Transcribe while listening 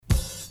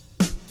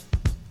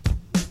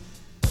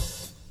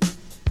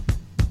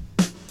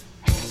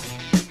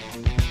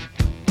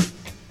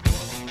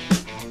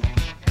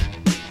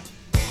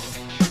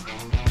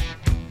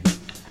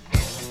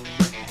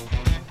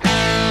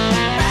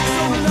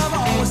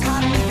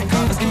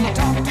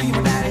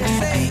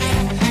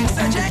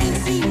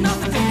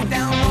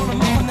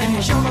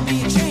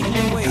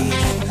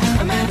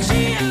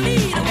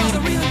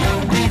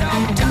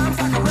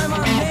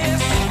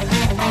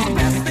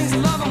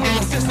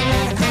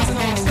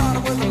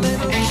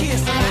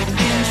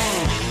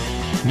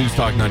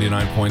Talk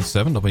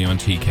 99.7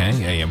 WNTK,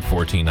 AM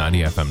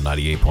 1490, FM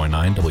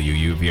 98.9,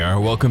 WUVR.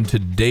 Welcome to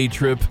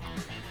Daytrip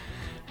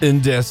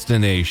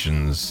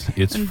Destinations.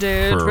 It's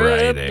Daytrip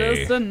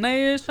Friday.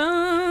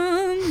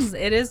 Destinations.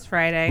 It is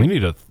Friday. We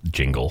need a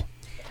jingle.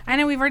 I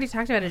know we've already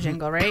talked about a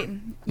jingle, right?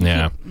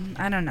 Yeah.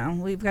 I don't know.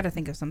 We've got to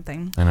think of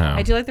something. I know.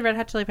 I do like the Red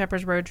Hot Chili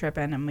Peppers Road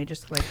Trippin', and we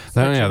just like.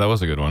 That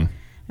was a good one.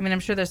 I mean,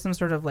 I'm sure there's some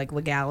sort of like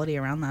legality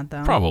around that,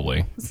 though.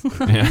 Probably.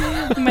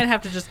 Yeah. We might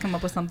have to just come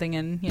up with something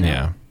in, you know.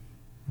 Yeah.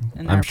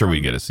 I'm sure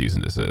we get a cease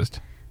and desist.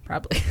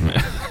 Probably.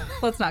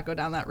 Let's not go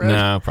down that road.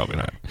 No, probably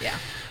not. Yeah.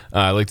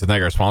 I'd like to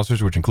thank our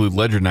sponsors, which include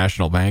Ledger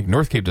National Bank,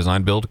 North Cape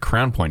Design Build,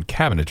 Crown Point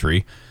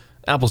Cabinetry,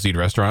 Appleseed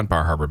Restaurant,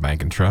 Bar Harbor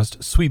Bank and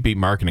Trust, Sweet Beet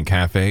Market and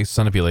Cafe,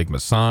 Sunapee Lake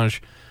Massage,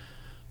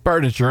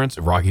 Bard Insurance,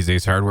 Rocky's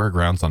Ace Hardware,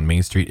 Grounds on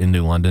Main Street in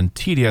New London,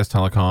 TDS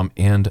Telecom,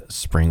 and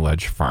Spring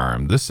Ledge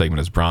Farm. This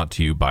segment is brought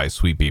to you by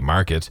Sweet Beet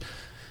Market,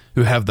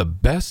 who have the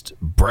best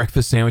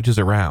breakfast sandwiches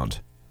around.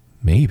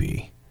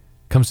 Maybe.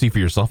 Come see for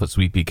yourself at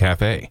Sweet Beet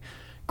Cafe.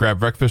 Grab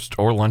breakfast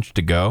or lunch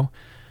to go,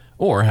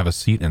 or have a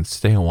seat and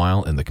stay a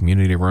while in the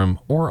community room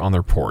or on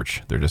their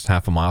porch. They're just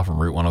half a mile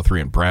from Route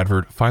 103 in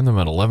Bradford. Find them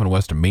at 11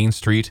 West Main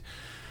Street,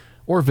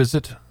 or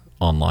visit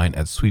online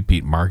at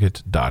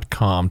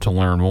sweetbeetmarket.com to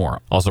learn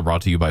more. Also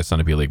brought to you by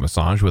Sunapee Lake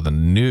Massage with a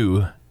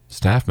new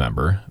staff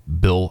member,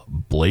 Bill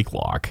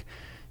Blakelock.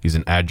 He's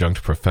an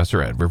adjunct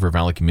professor at River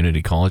Valley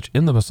Community College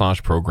in the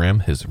massage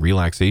program. His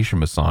relaxation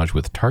massage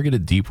with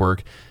targeted deep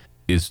work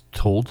is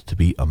told to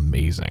be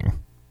amazing.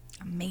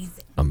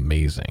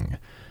 Amazing.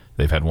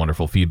 They've had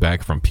wonderful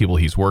feedback from people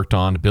he's worked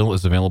on. Bill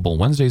is available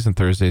Wednesdays and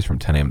Thursdays from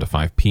 10 a.m. to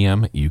 5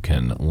 p.m. You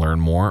can learn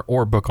more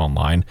or book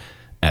online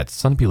at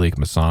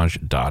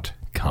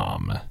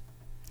sunapeelakemassage.com.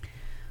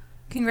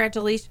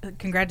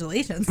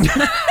 Congratulations.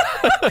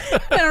 I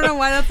don't know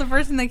why that's the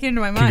first thing that came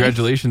to my mind.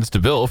 Congratulations to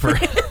Bill for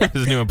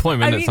his new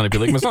employment at Sunapee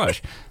Lake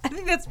Massage. I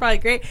think that's probably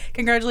great.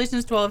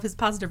 Congratulations to all of his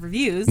positive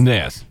reviews.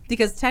 Yes.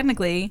 Because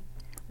technically,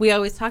 we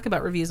always talk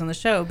about reviews on the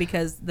show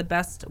because the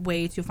best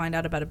way to find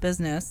out about a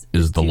business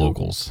is the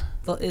locals.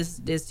 Is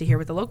to hear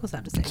what the locals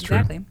have to say. That's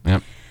exactly. True.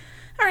 Yep.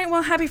 All right.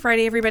 Well, happy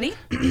Friday, everybody.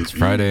 It's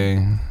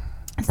Friday.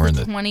 We're in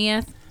the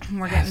 20th.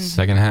 We're getting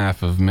second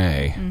half of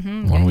May.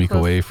 1 week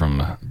away from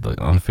the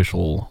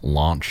unofficial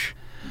launch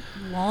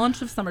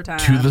of summertime.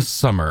 To the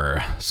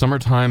summer.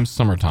 Summertime.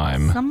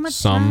 Summertime.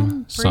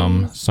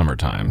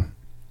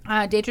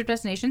 Daytrip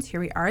Destinations, here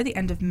we are, the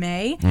end of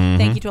May.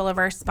 Thank you to all of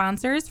our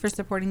sponsors for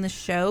supporting the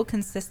show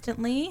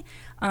consistently.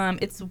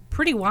 It's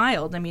pretty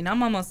wild. I mean,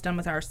 I'm almost done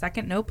with our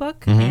second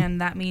notebook, and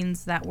that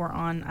means that we're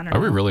on, I don't know.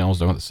 Are we really almost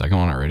done with the second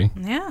one already?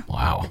 Yeah.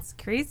 Wow. It's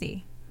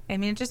crazy. I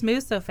mean, it just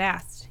moves so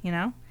fast, you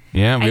know?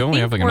 Yeah, we only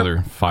have like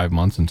another 5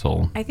 months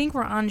until... I think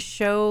we're on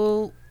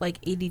show like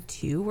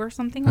 82 or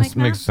something like that.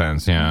 That makes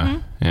sense,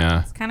 yeah.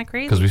 Yeah. It's kind of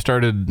crazy. Because we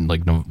started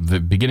like the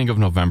beginning of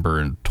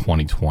November in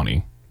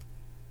 2020.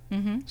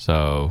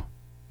 So,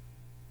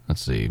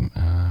 let's see.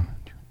 So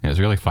we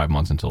got like 5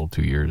 months until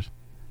 2 years.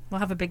 We'll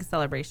have a big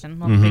celebration.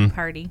 We'll have a big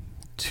party.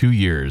 2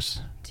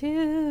 years.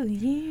 2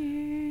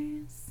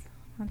 years.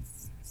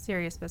 That's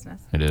serious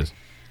business. It is.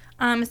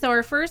 So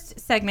our first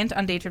segment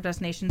on Daytrip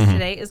Destinations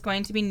today is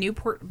going to be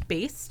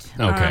Newport-based.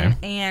 Okay.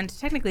 And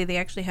technically, they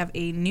actually have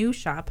a new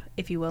shop,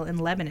 if you will, in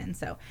Lebanon.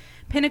 So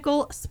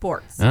Pinnacle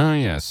Sports. Oh,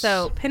 yes.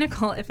 So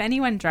Pinnacle, if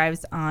anyone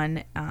drives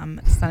on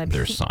Sunapee...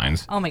 Their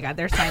signs. Oh, my God.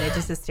 Their signage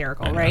is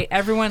hysterical, right?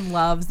 Everyone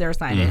loves their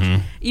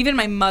signage. Even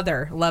my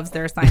mother loves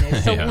their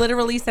signage. She'll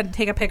literally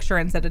take a picture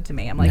and send it to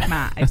me. I'm like,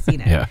 Ma, I've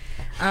seen it. Yeah.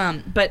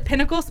 But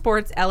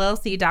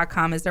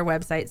PinnacleSportsLLC.com is their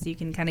website, so you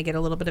can kind of get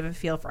a little bit of a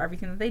feel for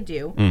everything that they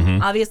do.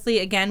 Obviously,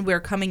 again, we're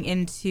coming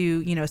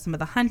into, some of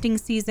the hunting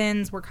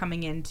seasons. We're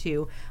coming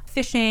into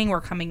fishing.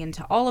 We're coming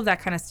into all of that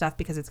kind of stuff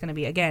because it's going to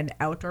be, again,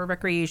 outdoor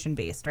recreation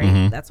based,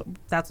 right? That's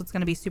what's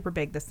going to be super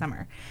big this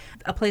summer.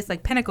 A place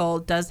like Pinnacle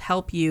does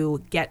help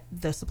you get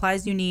the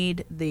supplies you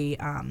need, the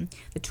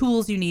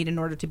tools you need in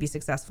order to be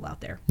successful out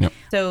there. Yep.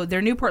 So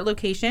their Newport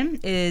location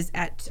is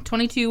at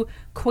 22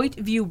 Coit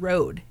View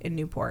Road in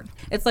Newport.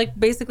 It's like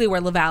basically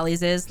where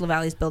LaValley's is.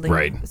 LaValley's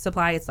building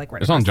supply. It's like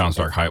right. It's on John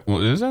Stark High.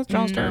 Well, is that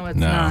John Stark? No, it's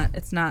not.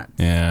 It's not.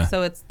 Yeah.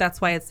 So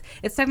that's why it's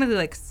technically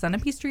like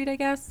Sunapee Street, I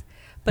guess.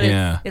 But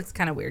it's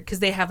kind of weird because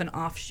they have an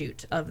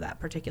offshoot of that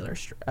particular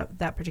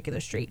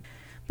street.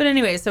 But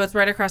anyway, so it's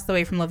right across the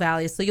way from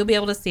LaValley, so you'll be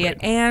able to see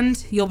it,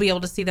 and you'll be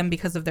able to see them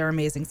because of their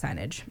amazing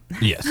signage.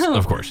 Yes,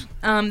 of course.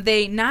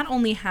 They not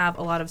only have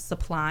a lot of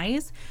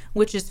supplies,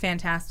 which is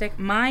fantastic.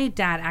 My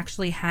dad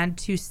actually had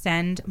to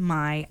send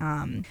my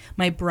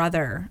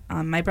brother.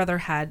 My brother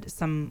had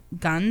some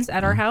guns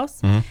at our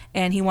house,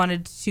 and he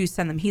wanted to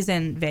send them. He's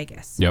in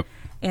Vegas. Yep.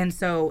 And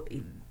so,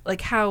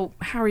 like, how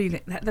are you?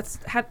 That's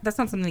not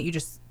something that you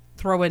just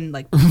throw in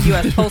like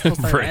U.S. Postal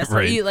Service.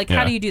 Right.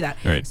 How do you do that?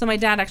 Right. So my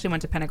dad actually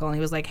went to Pinnacle and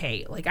he was like,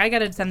 hey, like I got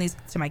to send these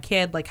to my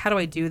kid. Like, how do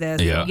I do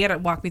this? Yeah. You got to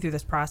walk me through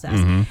this process.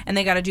 And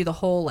they got to do the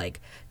whole, like,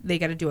 they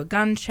got to do a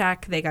gun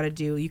check. They got to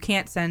do, you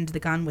can't send the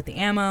gun with the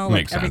ammo. Like,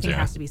 Makes sense, everything yeah.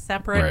 has to be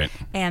separate. Right.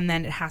 And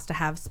then it has to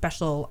have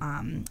special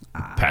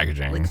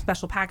packaging. Like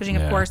special packaging,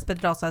 of Yeah. course, but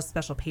it also has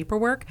special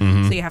paperwork. So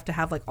you have to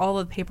have like all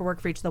of the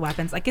paperwork for each of the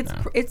weapons. Like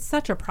it's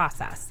such a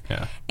process.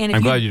 Yeah. And if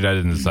I'm glad your dad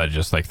didn't decide to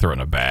just like throw it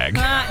in a bag.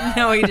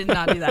 No, he did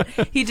not do that.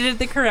 He did it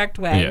the correct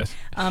way. Yes.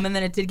 And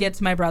then it did get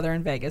to my brother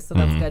in Vegas, so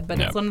that's good. But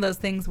Yep. it's one of those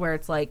things where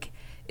it's like,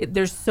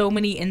 there's so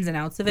many ins and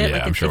outs of it. Yeah,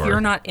 Like I'm if sure.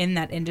 you're not in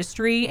that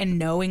industry and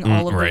knowing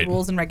all of right. the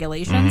rules and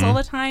regulations all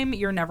the time,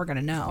 you're never going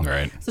to know.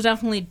 Right. So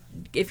definitely,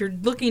 if you're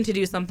looking to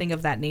do something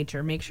of that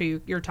nature, make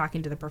sure you're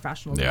talking to the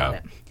professionals about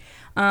it.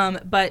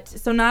 But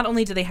so not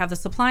only do they have the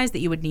supplies that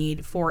you would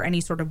need for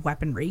any sort of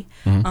weaponry,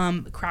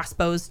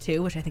 crossbows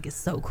too, which I think is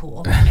so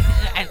cool.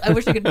 I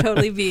wish I could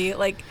totally be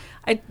like,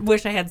 I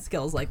wish I had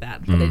skills like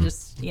that, but I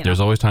just,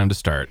 There's always time to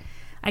start.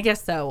 I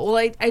guess so.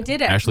 Well, I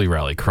did it. Ashley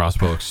Rowley,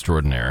 crossbow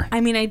extraordinaire. I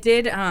mean, I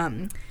did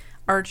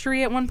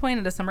archery at one point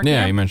at a summer camp.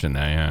 Yeah, you mentioned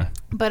that, yeah.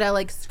 But I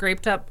like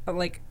scraped up,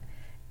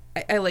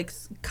 I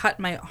cut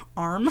my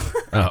arm.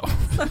 Oh.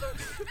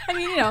 I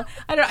mean,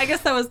 I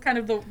guess that was kind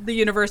of the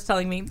universe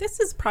telling me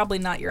this is probably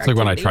not your. It's like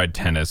when I tried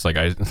tennis. Like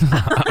I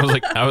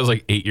was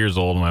like 8 years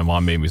old, and my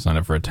mom made me sign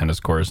up for a tennis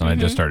course, and I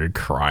just started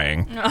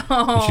crying. Oh.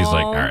 And she's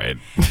like, "All right."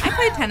 I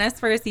played tennis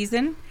for a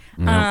season.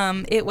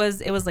 It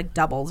was like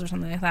doubles or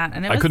something like that,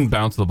 and I couldn't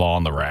bounce the ball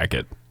on the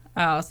racket.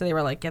 Oh, so they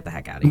were like, "Get the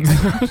heck out of here!"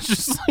 It's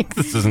just like,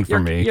 this isn't for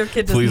me. Your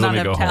kid does Please not let me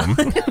have go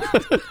talent.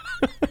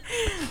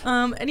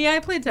 home. And yeah, I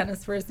played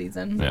tennis for a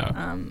season.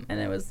 Yeah. And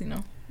it was,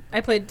 I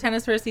played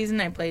tennis for a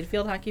season. I played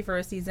field hockey for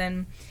a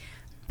season.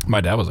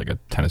 My dad was like a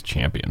tennis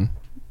champion.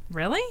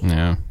 Really?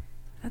 Yeah.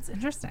 That's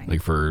interesting.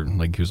 Like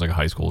he was like a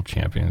high school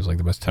champion. He was like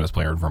the best tennis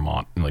player in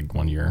Vermont in like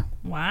 1 year.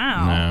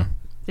 Wow. Yeah.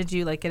 Did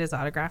you like get his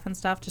autograph and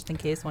stuff just in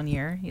case one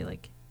year he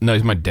like? No,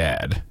 he's my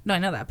dad. No, I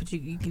know that, but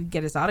you can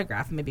get his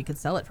autograph and maybe you could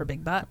sell it for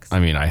big bucks. I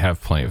mean, I have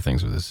plenty of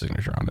things with his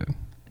signature on it.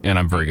 And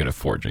I'm very good at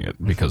forging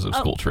it because of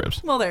school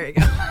trips. Well, there you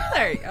go.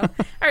 There you go. All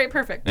right,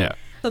 perfect. Yeah.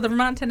 So the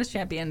Vermont tennis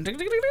champion, selling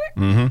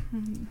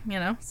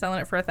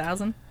it for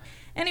 $1,000.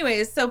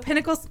 Anyways, so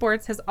Pinnacle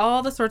Sports has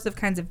all the sorts of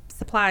kinds of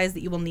supplies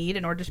that you will need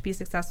in order to be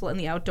successful in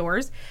the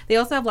outdoors. They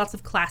also have lots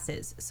of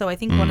classes. So I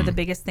think one of the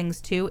biggest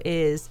things too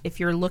is if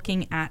you're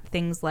looking at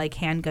things like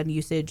handgun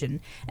usage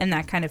and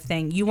that kind of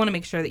thing, you want to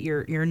make sure that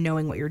you're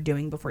knowing what you're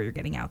doing before you're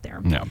getting out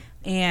there. Yeah.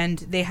 And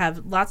they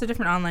have lots of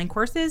different online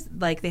courses.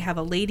 Like they have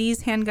a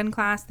ladies handgun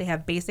class, they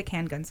have basic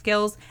handgun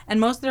skills, and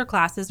most of their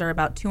classes are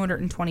about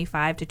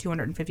 $225 to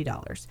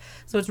 $250.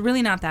 So it's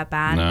really not that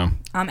bad. No.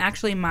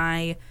 Actually,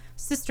 my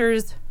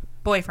sister's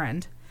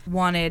boyfriend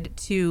wanted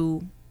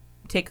to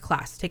take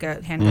a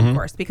handgun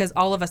course because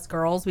all of us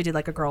girls, we did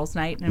like a girls'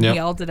 night and we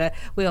all did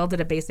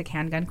a basic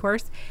handgun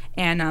course,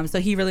 and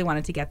so he really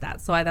wanted to get that.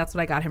 So that's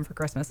what I got him for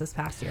Christmas this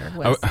past year.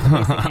 Was the basic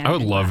I handgun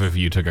would love class. if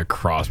you took a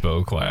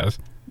crossbow class.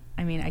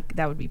 I mean,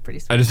 that would be pretty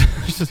sweet.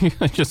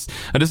 I just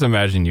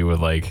imagine you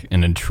with like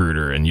an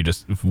intruder and you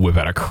just whip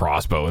out a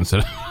crossbow instead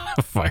of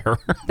a firearm.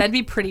 That'd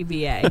be pretty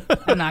BA.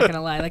 I'm not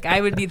gonna lie. Like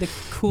I would be the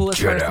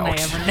coolest Get person out. I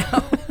ever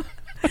know.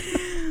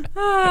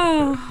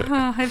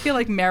 I feel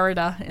like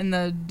Merida in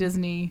the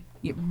Disney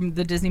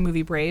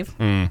movie Brave,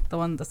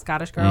 the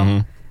Scottish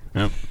girl.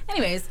 Yep.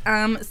 Anyways,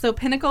 so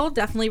Pinnacle,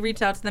 definitely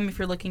reach out to them if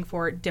you're looking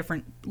for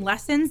different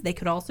lessons. They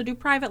could also do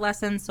private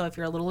lessons. So if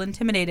you're a little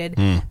intimidated,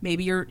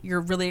 maybe you're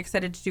really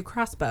excited to do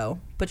crossbow,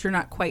 but you're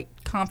not quite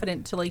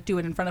confident to like do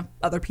it in front of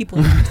other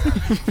people.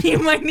 You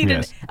might need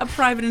a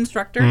private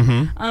instructor.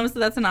 So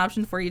that's an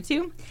option for you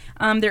too.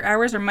 Their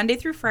hours are Monday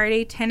through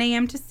Friday, 10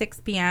 a.m. to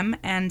 6 p.m.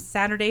 and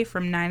Saturday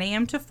from 9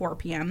 a.m. to 4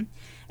 p.m.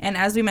 And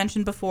as we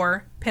mentioned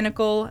before,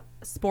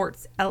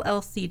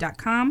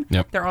 PinnacleSportsLLC.com.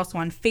 Yep. They're also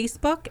on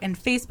Facebook, and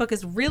Facebook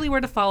is really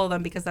where to follow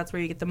them because that's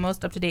where you get the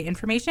most up-to-date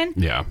information.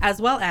 Yeah.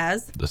 As well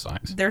as The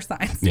signs. their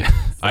signs. Yeah.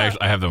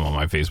 I have them on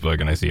my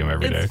Facebook and I see them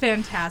every day. It's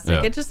fantastic.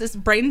 Yeah. It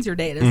just brightens your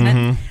day, doesn't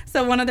it?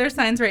 So one of their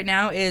signs right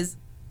now is,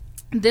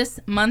 this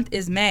month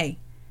is May.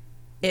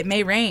 It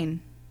may rain,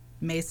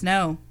 may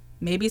snow,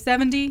 maybe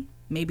 70,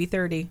 maybe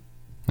 30.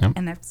 Yep.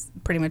 And that's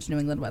pretty much New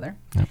England weather.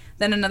 Yep.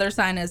 Then another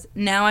sign is,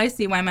 now I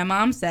see why my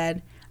mom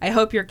said, I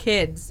hope your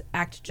kids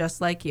act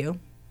just like you.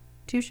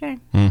 Touche.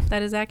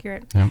 That is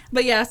accurate. Yep.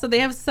 But yeah, so they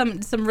have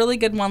some really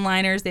good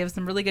one-liners. They have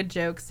some really good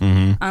jokes.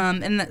 So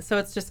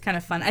it's just kind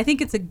of fun. I think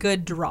it's a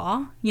good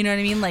draw. You know what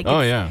I mean? Like,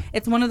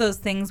 it's one of those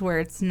things where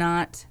it's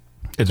not...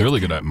 It's really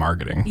good at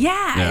marketing.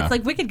 Yeah, it's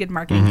like wicked good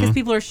marketing because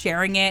people are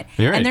sharing it,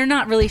 You're right. and they're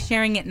not really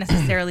sharing it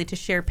necessarily to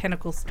share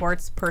Pinnacle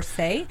Sports per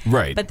se,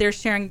 Right. But they're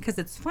sharing because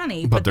it's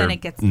funny. But then their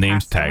it gets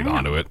names passed tagged around.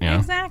 onto it, yeah.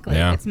 Exactly.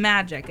 Yeah. It's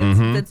magic.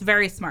 It's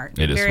very smart.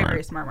 It is very, smart.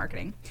 very smart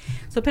marketing.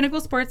 So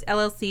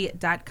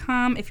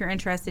PinnacleSportsLLC.com if you're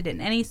interested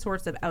in any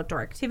sorts of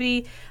outdoor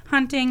activity,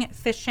 hunting,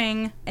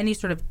 fishing, any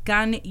sort of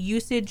gun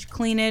usage,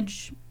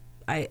 cleanage.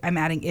 I'm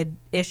adding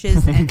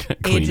ishes and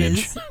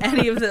ages,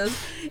 any of those.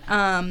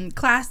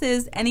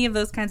 classes, any of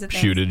those kinds of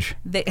things. Shootage,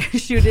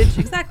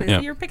 exactly. Yep.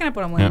 So you're picking up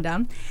what I'm laying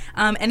down.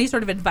 Any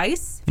sort of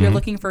advice, if you're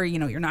looking for,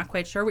 you're not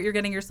quite sure what you're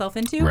getting yourself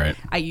into. Right.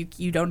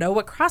 You don't know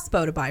what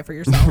crossbow to buy for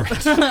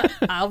yourself.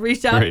 I'll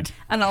reach out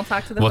and I'll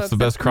talk to the What's folks. the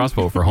best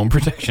crossbow for home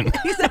protection?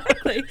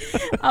 Exactly.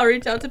 I'll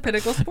reach out to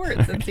Pinnacle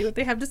Sports and see what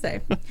they have to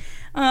say.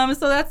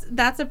 So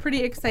that's a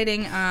pretty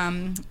exciting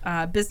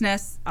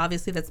business,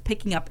 obviously, that's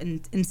picking up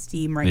in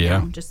steam right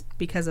now, just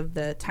because of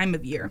the time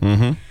of year.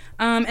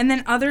 And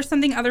then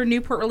other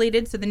Newport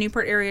related. So the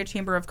Newport Area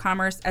Chamber of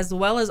Commerce, as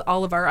well as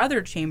all of our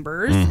other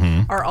chambers,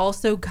 are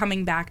also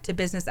coming back to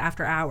business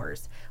after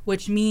hours,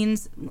 which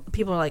means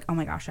people are like, oh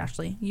my gosh,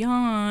 Ashley,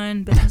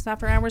 yawn, business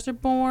after hours are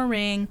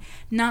boring.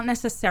 Not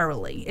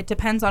necessarily. It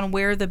depends on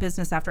where the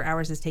business after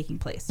hours is taking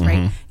place,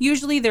 right?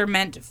 Usually they're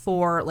meant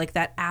for like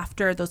that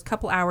after those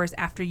couple hours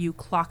after you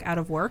clock out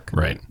of work,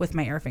 right? With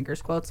my air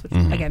fingers quotes, which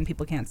again,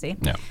 people can't see.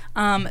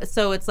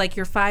 So it's like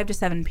you're 5 to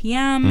 7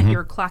 p.m.,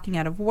 you're clocking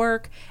out of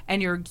work,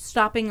 and you're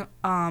stopping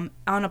on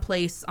a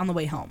place on the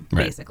way home,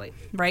 basically,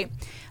 right?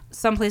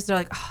 Some places are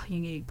like, oh,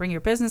 you bring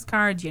your business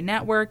cards, you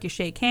network, you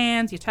shake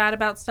hands, you chat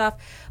about stuff.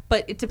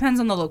 But it depends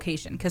on the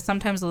location, because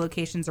sometimes the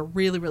locations are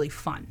really, really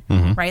fun,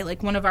 right?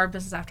 Like one of our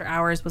business after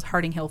hours was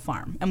Harding Hill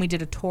Farm, and we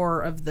did a tour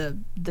of the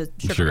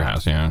sugar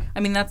house. Yeah. I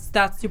mean, that's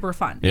super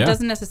fun. Yeah. It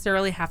doesn't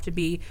necessarily have to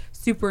be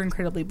super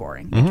incredibly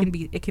boring.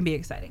 It can be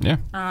exciting.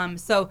 Yeah.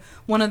 So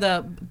one of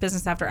the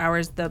business after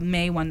hours, the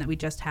May one that we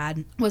just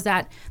had, was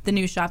at the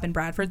new shop in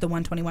Bradford, the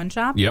 121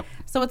 shop. Yep.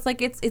 So it's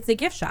like it's a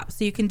gift shop.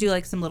 So you can do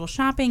like some little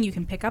shopping. You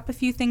can pick up a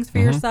few things for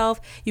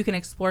yourself. You can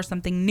explore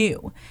something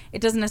new.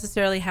 It doesn't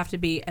necessarily have to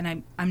be,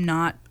 and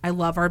I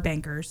love our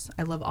bankers.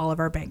 I love all of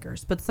our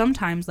bankers. But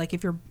sometimes, like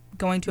if you're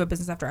going to a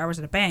business after hours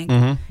at a bank,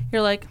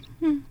 you're like,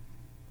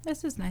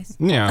 this is nice.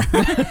 Yeah.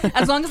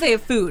 As long as they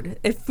have food.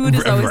 If food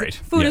is always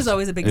is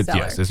always a big seller.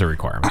 Yes, it's a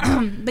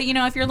requirement. But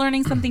if you're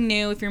learning something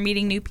new, if you're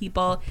meeting new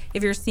people,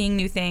 if you're seeing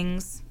new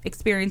things,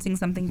 experiencing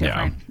something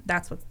different,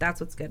 that's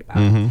what's good about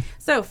it.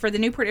 So for the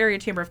Newport Area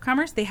Chamber of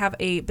Commerce, they have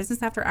a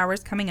business after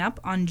hours coming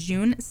up on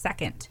June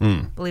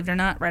 2nd. Believe it or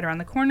not, right around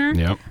the corner.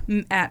 Yep.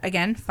 At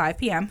again 5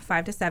 p.m.,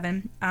 5 to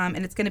 7,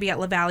 and it's going to be at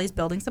LaValley's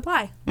Building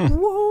Supply.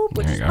 Whoop,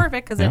 which is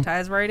perfect because it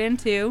ties right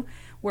into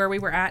where we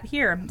were at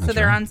here. So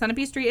they're on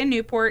Sunapee Street in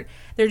Newport.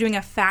 They're doing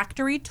a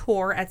factory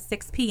tour at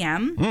 6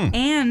 p.m.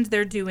 And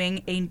they're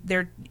doing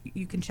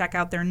you can check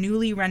out their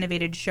newly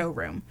renovated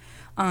showroom.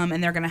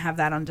 And they're going to have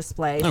that on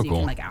display so you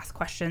can like ask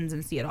questions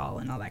and see it all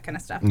and all that kind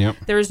of stuff. Yep.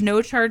 There is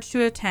no charge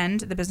to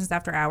attend the business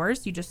after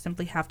hours. You just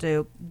simply have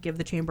to give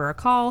the chamber a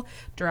call,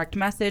 direct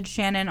message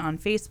Shannon on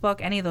Facebook,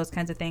 any of those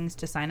kinds of things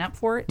to sign up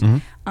for it.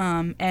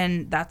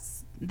 And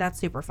that's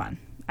super fun.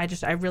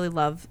 I really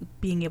love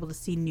being able to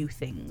see new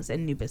things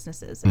and new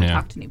businesses and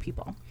talk to new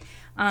people.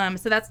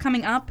 So that's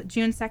coming up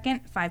June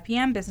 2nd, 5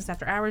 p.m., business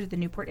after hours at the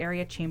Newport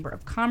Area Chamber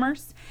of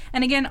Commerce.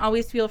 And again,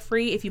 always feel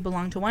free, if you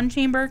belong to one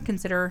chamber,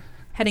 consider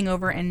heading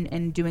over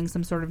and doing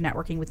some sort of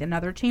networking with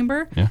another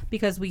chamber,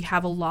 because we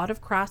have a lot of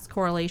cross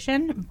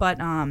correlation, but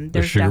there's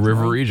the Sugar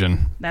River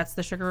region. That's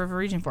the Sugar River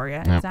region for you.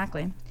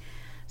 Exactly.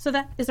 So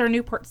that is our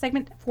Newport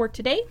segment for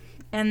today.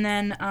 And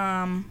then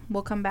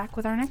we'll come back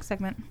with our next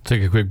segment.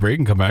 Take a quick break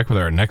and come back with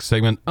our next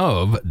segment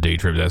of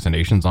Daytrip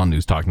Destinations on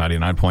News Talk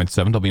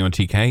 99.7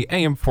 WNTK,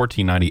 AM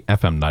 1490,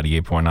 FM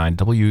 98.9,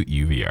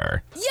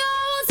 WUVR. Yo,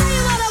 I'll tell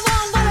you what I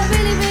want, what I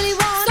really, really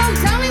want. So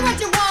tell me what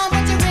you want,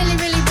 what you really,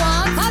 really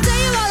want. I'll tell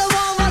you what I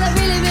want, what I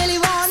really,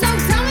 really want. So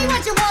tell me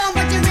what you want,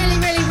 what you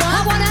really, really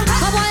want. I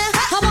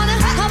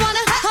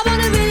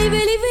wanna really,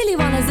 really, really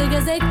wanna zig a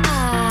zig.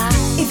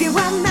 If you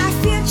want my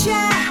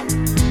future,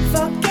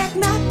 forget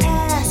my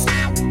past.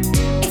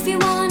 If you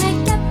wanna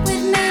get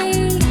with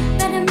me,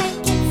 better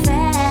make it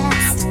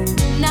fast.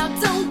 Now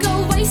don't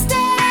go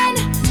wasting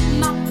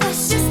my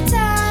precious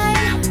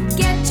time.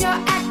 Get your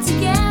act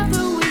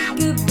together, we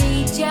could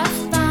be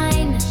just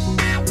fine.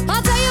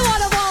 I'll tell you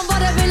what I want,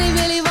 what I really,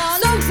 really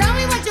want. So tell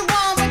me what you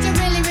want, what you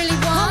really, really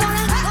want.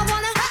 I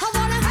wanna.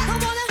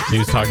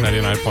 News Talk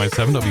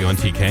 99.7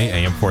 WNTK,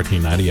 AM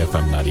 1490,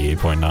 FM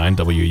 98.9,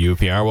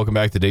 WUPR. Welcome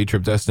back to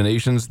Daytrip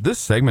Destinations. This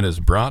segment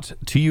is brought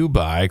to you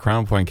by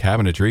Crown Point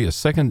Cabinetry, a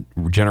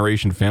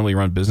second-generation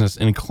family-run business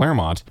in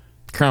Claremont.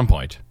 Crown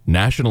Point,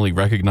 nationally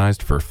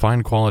recognized for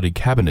fine quality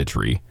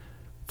cabinetry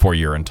for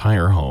your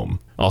entire home.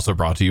 Also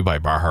brought to you by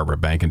Bar Harbor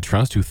Bank and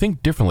Trust, who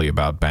think differently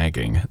about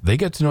banking. They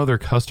get to know their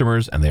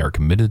customers, and they are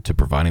committed to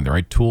providing the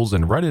right tools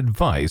and right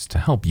advice to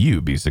help you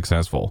be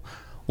successful.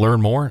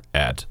 Learn more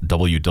at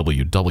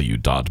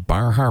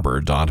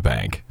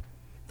www.barharbor.bank.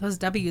 Those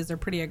W's are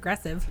pretty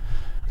aggressive.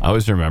 I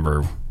always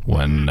remember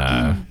when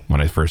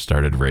I first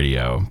started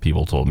radio,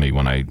 people told me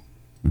when I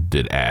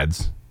did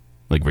ads,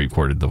 like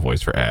recorded the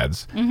voice for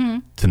ads,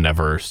 to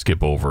never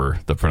skip over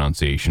the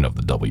pronunciation of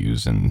the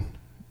W's in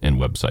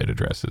website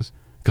addresses.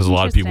 Because a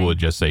lot of people would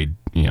just say,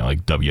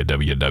 like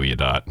www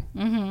dot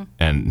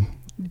and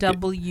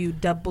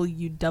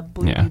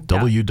www. Yeah,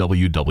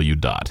 www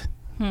dot.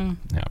 Yeah,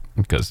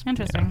 because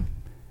Interesting.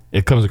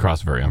 It comes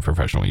across very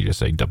unprofessional when you just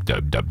say dub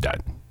dot.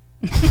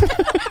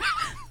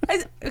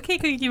 okay,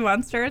 Cookie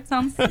Monster. It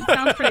sounds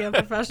pretty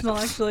unprofessional,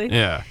 actually.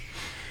 Yeah.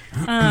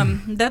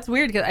 That's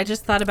weird because I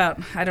just thought about,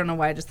 I don't know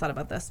why I just thought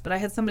about this, but I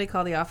had somebody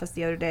call the office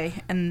the other day,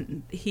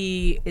 and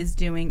he is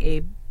doing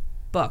a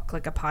book,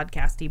 like a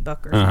podcasty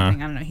book or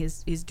something. I don't know.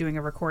 He's doing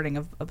a recording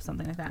of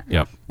something like that.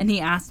 Yep. And he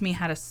asked me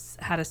how to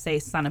say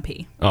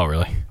Sunapee. Oh,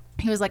 really?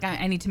 He was like,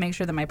 I need to make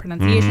sure that my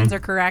pronunciations are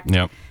correct.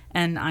 Yep.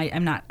 And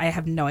I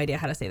have no idea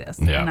how to say this.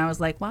 Yeah. And I was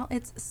like, well,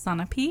 it's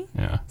Sunapee.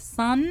 Yeah.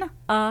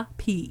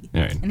 Sunapee.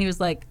 Right. And he was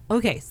like,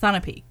 okay,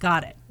 Sunapee.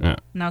 Got it. Yeah.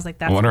 And I was like,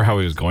 that's I wonder how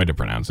he was going to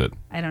pronounce it.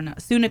 I don't know.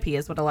 Sunapee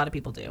is what a lot of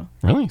people do.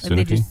 Really? Like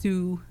they do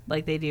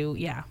Sunapee?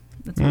 yeah.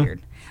 That's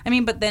weird. I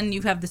mean, but then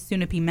you have the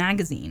Sunapee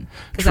magazine.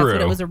 Because that's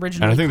what it was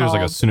originally And I think called.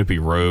 there's like a Sunapee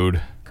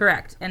Road.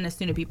 Correct. And a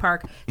Sunapee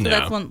Park. So Yeah.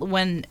 that's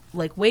when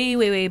like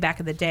way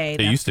back in the day.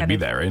 It used to be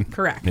that, right?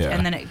 Correct. Yeah.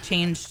 And then it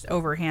changed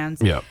over hands.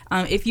 Yep.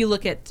 If you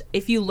look at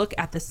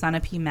the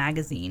Sunapee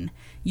magazine,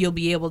 you'll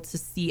be able to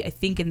see, I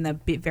think in the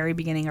very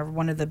beginning of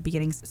one of the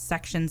beginning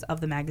sections of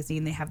the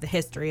magazine, they have the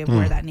history of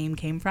where that name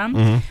came from.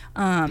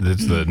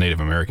 It's the Native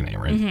American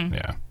name, right?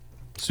 Yeah.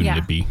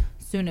 Sunapee.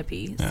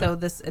 Sunapee. Yeah.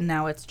 So and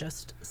now it's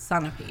just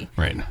Sunapee.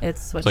 Right.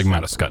 It's switched like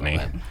Mount up a little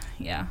Ascutney. bit.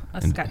 Yeah,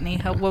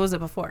 Ascutney. What was it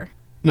before?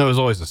 No, it was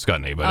always a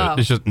Scutney, but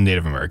it's just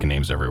Native American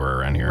names everywhere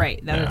around here.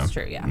 Right, that is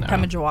true, yeah. No.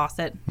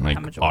 Pemigewasset. Like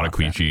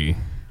Ottaquechee.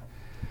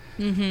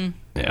 Yeah,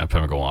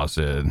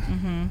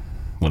 Pemigewasset.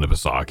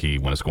 Winnipesaukee,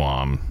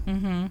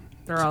 Winnisquam.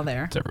 They're all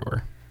there. It's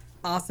everywhere.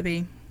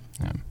 Ossipee.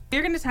 Yeah.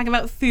 We're going to talk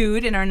about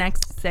food in our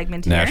next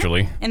segment here.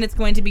 Naturally. And it's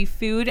going to be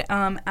food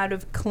out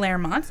of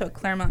Claremont, so a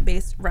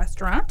Claremont-based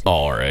restaurant.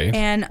 All right.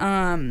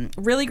 And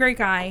really great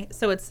guy.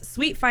 So it's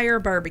Sweet Fire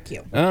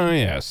Barbecue. Oh,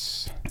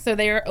 yes. So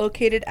they are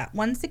located at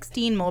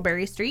 116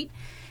 Mulberry Street.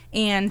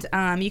 And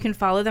you can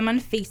follow them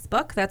on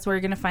Facebook. That's where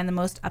you're going to find the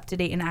most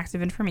up-to-date and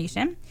active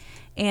information.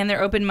 And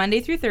they're open Monday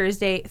through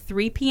Thursday,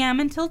 3 p.m.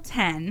 until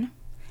 10.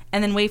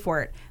 And then wait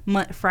for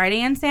it. Friday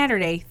and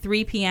Saturday,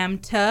 3 p.m.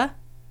 to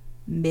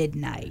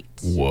midnight.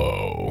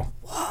 Whoa.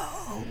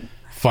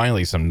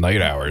 Finally, some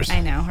night hours. I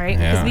know, right?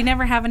 Because Yeah. we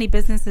never have any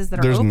businesses that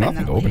are There's open.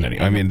 nothing open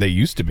anymore. I mean, they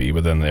used to be,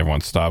 but then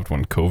everyone stopped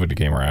when COVID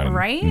came around. And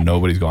Right?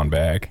 Nobody's gone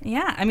back.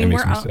 Yeah, I mean,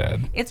 makes me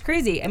sad. It's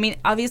crazy. I mean,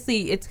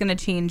 obviously, it's going to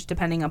change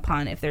depending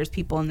upon if there's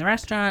people in the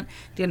restaurant.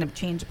 It's going to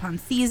change upon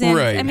seasons.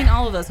 Right. I mean,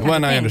 all of those kinds of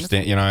things. I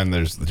understand, and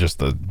there's just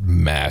the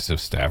massive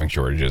staffing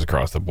shortages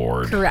across the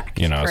board. Correct,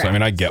 So, I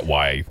mean, I correct. get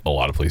why a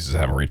lot of places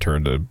haven't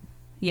returned to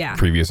Yeah.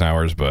 previous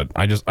hours, but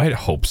I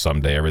hope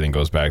someday everything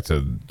goes back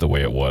to the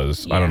way it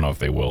was. I Yeah. don't know if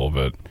they will,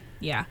 but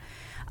Yeah.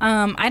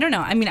 I don't know.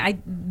 I mean,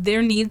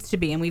 there needs to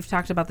be, and we've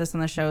talked about this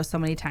on the show so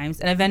many times,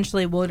 and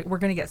eventually we're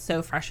going to get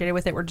so frustrated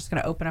with it, we're just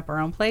going to open up our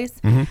own place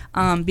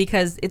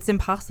because it's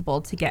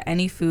impossible to get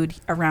any food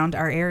around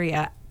our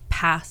area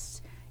past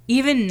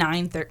even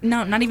 9:30.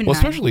 No, not even 9.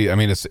 especially, I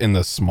mean, it's in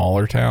the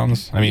smaller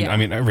towns. Yeah. I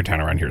mean, every town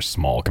around here is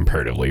small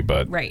comparatively,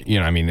 but Right.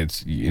 I mean,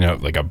 it's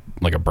like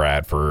a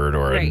Bradford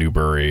or a Right.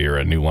 Newbury or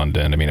a New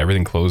London. I mean,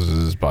 everything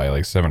closes by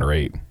like 7 or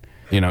 8.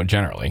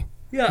 Generally.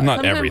 Yeah, Not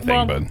sometimes- everything,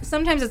 well, but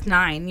sometimes it's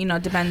 9.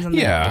 It depends on.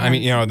 yeah. I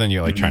mean, depends. then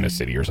you're like China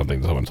City or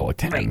something, so until like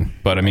 10. Right.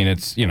 But I mean,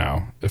 it's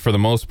for the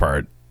most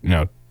part,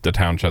 the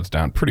town shuts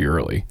down pretty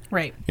early.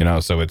 Right.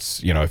 So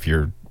it's if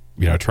you're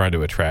trying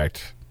to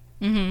attract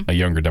a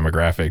younger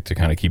demographic to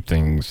kind of keep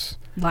things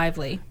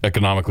Lively.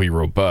 economically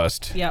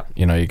robust. Yep.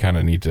 You kind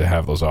of need to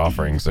have those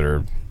offerings that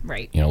are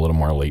Right. a little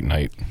more late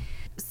night.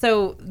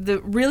 So the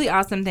really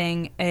awesome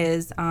thing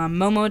is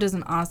Momo does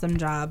an awesome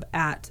job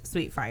at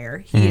Sweet Fire.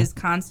 He is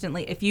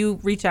constantly, if you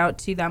reach out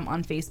to them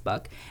on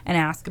Facebook and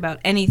ask about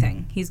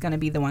anything, he's going to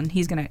be the one.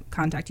 He's going to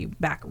contact you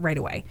back right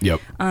away.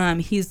 Yep.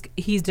 He's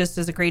just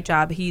does a great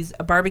job. He's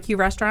a barbecue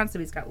restaurant, so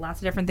he's got lots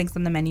of different things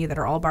on the menu that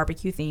are all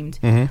barbecue themed.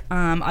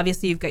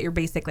 Obviously, you've got your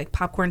basic like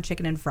popcorn,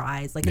 chicken, and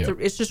fries. Like Yep.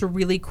 it's just a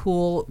really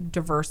cool,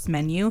 diverse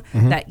menu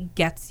that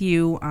gets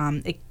you.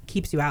 It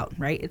keeps you out,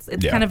 right? It's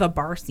Yeah. kind of a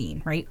bar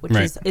scene, right? Which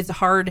Right. is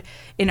hard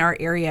in our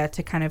area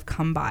to kind of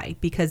come by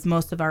because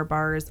most of our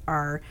bars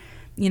are,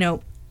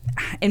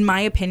 in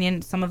my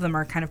opinion, some of them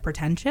are kind of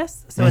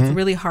pretentious. So it's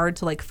really hard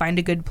to like find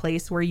a good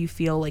place where you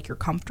feel like you're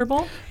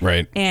comfortable.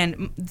 Right.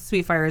 And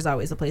Sweet Fire is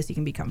always a place you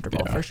can be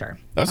comfortable for sure.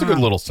 That's a good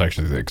little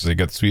section because you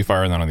got Sweet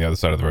Fire, and then on the other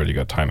side of the road you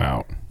got Time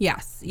Out.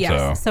 Yes.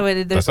 So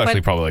that's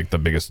actually probably like the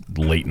biggest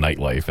late night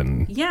life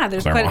in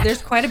Claremont.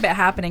 there's quite a bit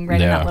happening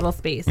right in Yeah. that little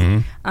space.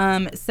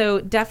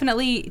 So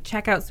definitely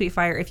check out Sweet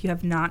Fire if you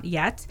have not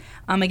yet.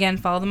 Again,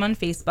 follow them on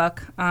Facebook.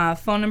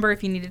 Phone number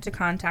if you needed to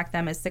contact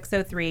them is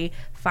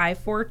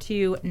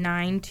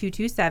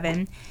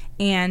 603-542-9227.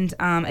 And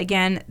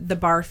again, the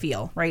bar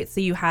feel, right? So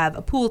you have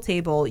a pool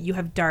table, you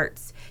have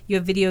darts, you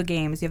have video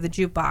games, you have the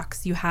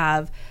jukebox, you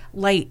have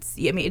lights.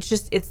 I mean, it's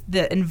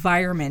the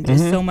environment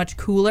is so much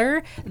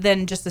cooler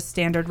than just a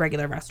standard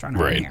regular restaurant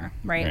around Right. here,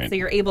 right? Right. So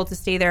you're able to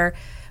stay there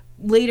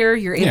later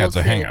you're able to... Yeah, it's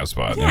a hangout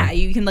spot. Yeah,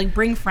 you can like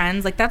bring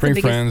friends. Like that's bring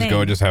the biggest friends, thing.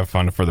 go just have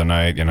fun for the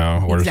night,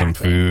 order some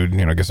food,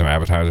 get some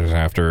appetizers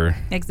after.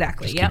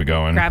 Exactly. Just keep it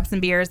going. Grab some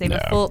beers. They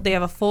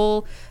have a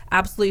full,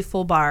 absolutely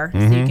full bar, so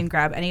you can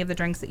grab any of the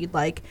drinks that you'd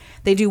like.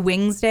 They do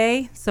Wings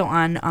Day, so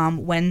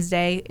on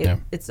Wednesday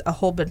it's a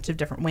whole bunch of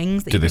different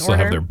wings that do you they can still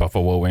order. have their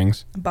buffalo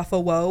wings?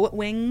 Buffalo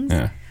wings.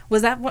 Yeah.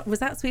 Was that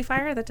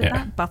Sweetfire that did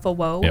that?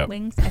 Buffalo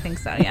wings? I think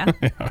so, yeah.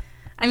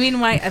 I mean,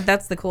 why?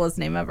 That's the coolest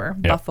name ever.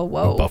 Yep.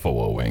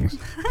 Buffalo wings.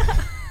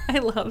 I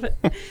love it.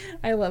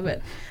 I love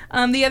it.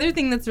 The other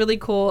thing that's really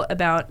cool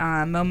about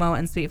Momo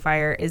and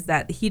Sweetfire is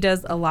that he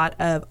does a lot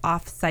of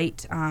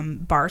off-site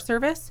bar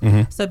service.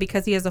 So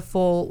because he has a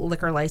full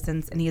liquor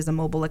license and he has a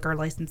mobile liquor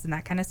license and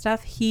that kind of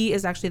stuff, he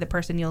is actually the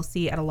person you'll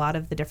see at a lot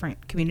of the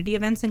different community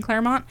events in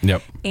Claremont.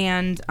 Yep.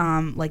 And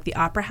like the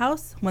Opera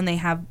House, when they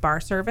have bar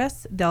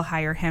service, they'll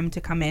hire him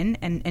to come in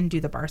and do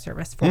the bar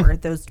service for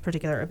those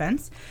particular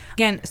events.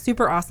 Again,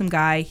 super awesome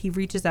guy. He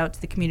reaches out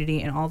to the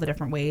community in all the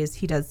different ways.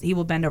 He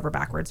will bend over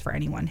backwards for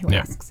anyone who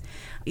asks.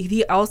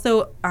 He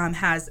also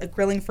has a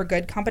Grilling for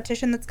Good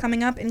competition that's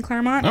coming up in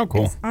Claremont. Oh,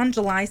 cool. It's on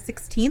July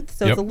 16th,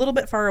 so it's a little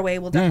bit far away.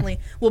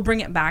 We'll bring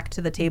it back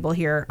to the table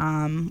here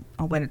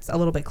when it's a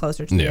little bit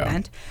closer to the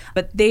event.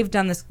 But they've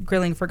done this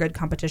Grilling for Good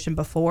competition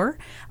before.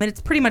 I mean,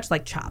 it's pretty much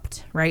like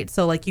Chopped, right?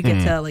 So like you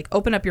get to like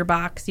open up your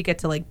box, you get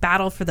to like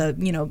battle for the,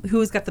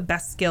 who's got the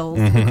best skills,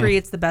 who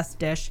creates the best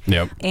dish.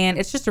 Yep. And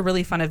it's just a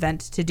really fun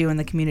event to do in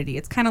the community.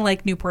 It's kind of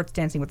like Newport's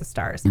Dancing with the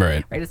Stars.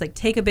 Right. It's like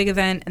take a big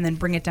event and then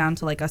bring it down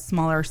to like a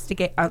smaller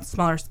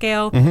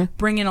scale,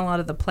 bring in a lot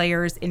of the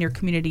players in your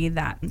community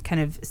that kind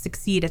of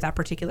succeed at that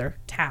particular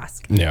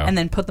task, and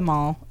then put them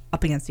all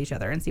up against each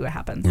other and see what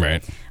happens.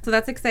 Right. So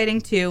that's exciting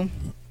too.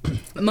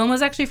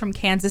 Momo's actually from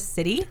Kansas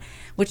City,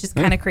 which is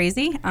kind of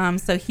crazy.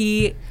 So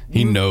he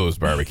knows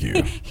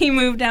barbecue. He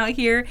moved out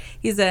here.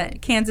 He's a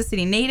Kansas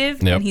City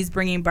native, and he's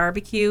bringing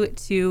barbecue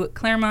to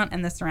Claremont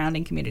and the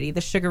surrounding community,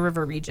 the Sugar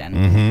River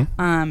region.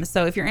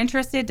 So if you're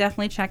interested,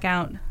 definitely check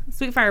out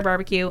Sweetfire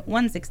Barbecue,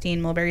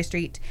 116 Mulberry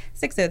Street,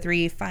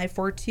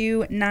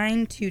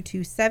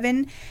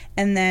 603-542-9227.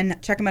 And then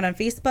check them out on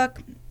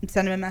Facebook.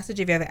 Send them a message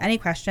if you have any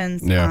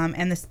questions.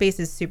 And the space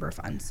is super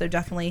fun. So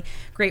definitely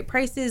great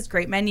prices,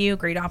 great menu,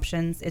 great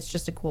options. It's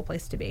just a cool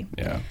place to be.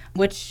 Yeah.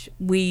 Which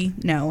we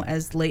know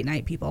as late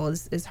night people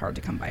is hard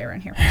to come by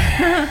around here.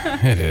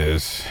 It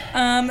is.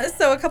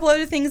 So a couple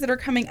other things that are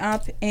coming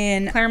up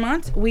in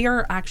Claremont. We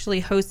are actually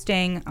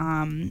hosting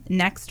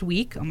next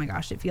week. Oh my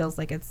gosh, it feels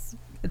like it's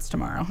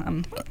tomorrow.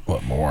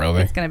 What, Memorial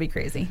Day? It's going to be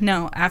crazy.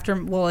 No,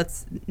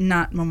 it's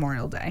not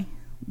Memorial Day.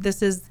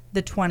 This is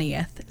the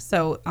 20th.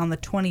 So on the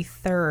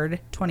 23rd,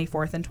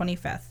 24th, and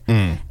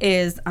 25th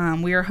is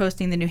we are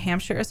hosting the New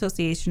Hampshire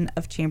Association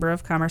of Chamber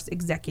of Commerce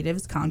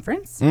Executives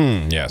Conference.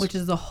 Yes. Which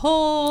is a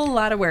whole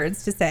lot of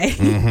words to say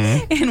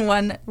in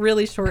one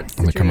really short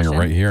situation. They're coming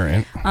right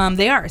here, right?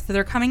 They are. So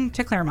they're coming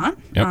to Claremont.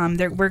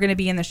 Yep. We're going to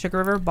be in the Sugar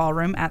River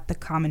Ballroom at the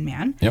Common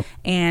Man. Yep.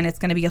 And it's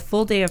going to be a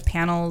full day of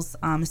panels,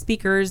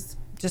 speakers,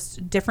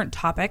 just different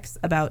topics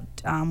about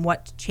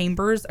what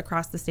chambers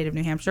across the state of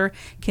New Hampshire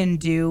can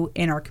do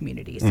in our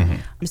communities.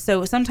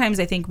 So sometimes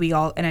I think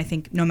I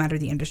think no matter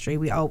the industry,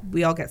 we all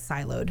get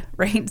siloed,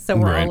 right? So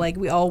we're all like,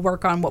 we all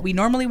work on what we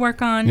normally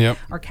work on. Yep.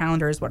 Our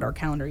calendar is what our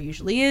calendar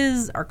usually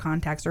is. Our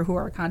contacts are who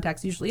our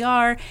contacts usually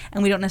are.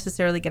 And we don't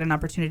necessarily get an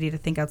opportunity to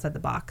think outside the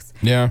box.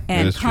 Yeah,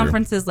 and it is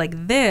conferences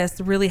like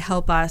this really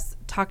help us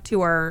talk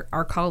to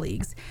our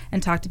colleagues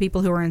and talk to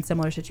people who are in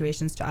similar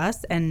situations to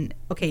us. And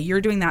okay,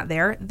 you're doing that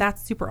there.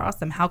 That's super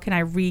awesome. How can I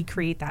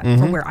recreate that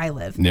for where I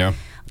live? Yeah.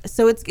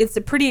 So it's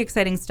a pretty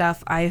exciting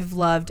stuff. I've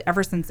loved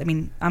ever since. I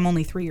mean, I'm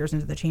only 3 years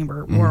into the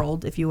chamber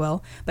world, if you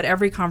will, but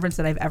every conference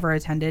that I've ever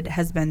attended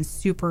has been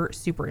super,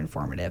 super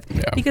informative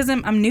because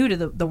I'm new to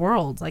the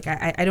world. Like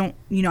I don't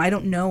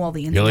know all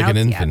the ins and outs. You're like an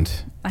infant.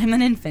 Yet. I'm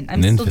an infant.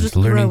 I'm an still infant just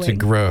learning growing. to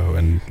grow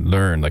and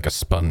learn like a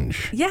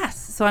sponge. Yes.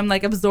 So I'm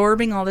like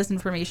absorbing all this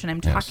information.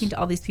 I'm talking to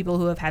all these people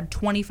who have had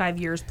 25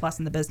 years plus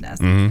in the business.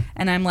 And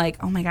I'm like,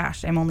 oh my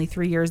gosh, I'm only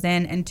 3 years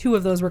in, and 2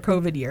 of those were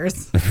COVID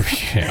years.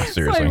 Yeah,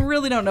 seriously. So I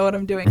really don't know what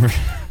I'm doing.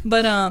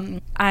 But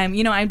I'm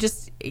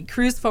just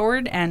cruise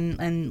forward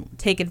and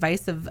take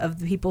advice of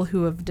the people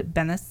who have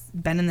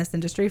been in this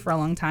industry for a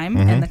long time,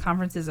 and the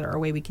conferences are a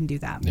way we can do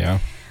that. Yeah.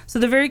 So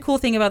the very cool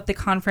thing about the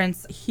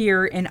conference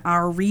here in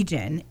our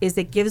region is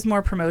it gives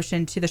more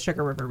promotion to the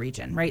Sugar River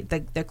region, right?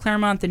 The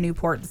Claremont, the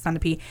Newport, the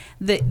Sunapee,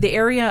 the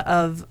area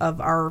of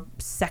our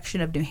section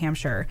of New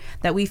Hampshire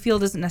that we feel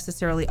doesn't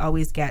necessarily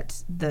always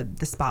get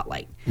the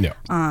spotlight. Yeah.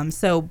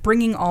 So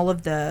bringing all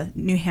of the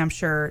New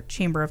Hampshire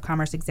Chamber of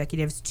Commerce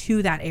executives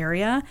to that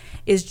area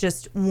is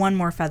just one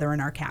more feather in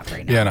our cap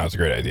right now. Yeah, no, it's a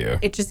great idea.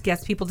 It just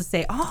gets people to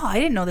say, oh, I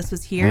didn't know this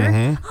was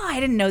here. Oh, I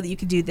didn't know that you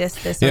could do this,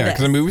 or this. Yeah,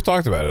 because I mean, we've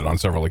talked about it on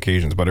several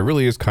occasions, but it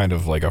really is kind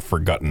of like a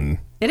forgotten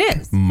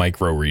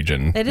micro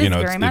region. It is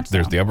very much so.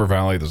 There's the Upper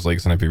Valley, there's Lake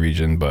Sunapee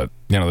region, but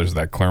there's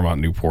that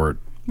Claremont, Newport.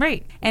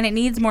 Right. And it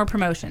needs more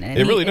promotion. And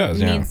it really does,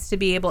 It needs to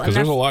be able... Because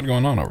there's a lot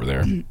going on over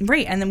there.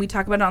 Right. And then we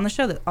talk about it on the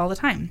show all the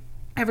time.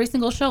 Every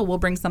single show, we'll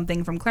bring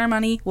something from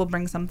Claremont, we'll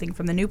bring something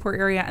from the Newport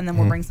area, and then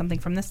we'll bring something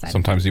from this side.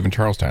 Sometimes even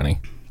Charlestown.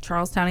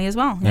 Charlestown as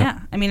well. Yep. Yeah.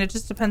 I mean, it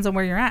just depends on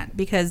where you're at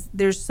because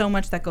there's so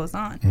much that goes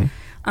on.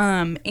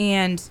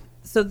 And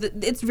so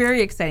it's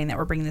very exciting that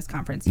we're bringing this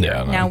conference here.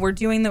 Yeah, now we're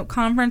doing the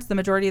conference. The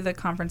majority of the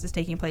conference is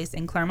taking place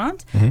in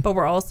Claremont, but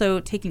we're also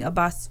taking a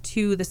bus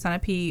to the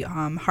Sunapee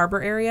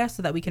Harbor area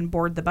so that we can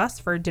board the bus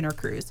for a dinner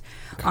cruise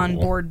on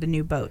board the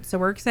new boat. So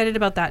we're excited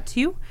about that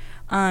too.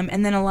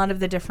 And then a lot of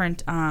the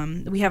different,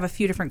 we have a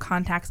few different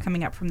contacts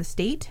coming up from the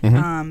state,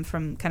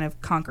 from kind of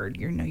Concord,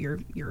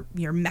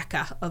 your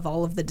mecca of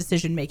all of the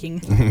decision making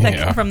that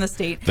come from the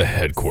state. The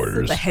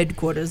headquarters. So the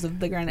headquarters of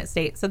the Granite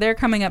State. So they're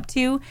coming up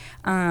too.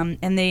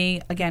 And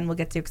they, again, will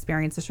get to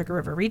experience the Sugar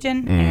River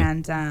region.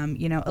 And,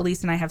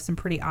 Elise and I have some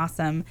pretty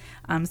awesome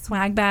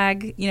swag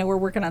bag. We're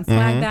working on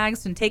swag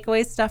bags and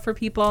takeaway stuff for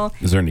people.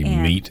 Is there any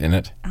meat in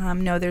it?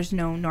 No, there's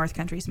no North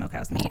Country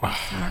Smokehouse meat.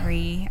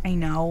 Sorry. I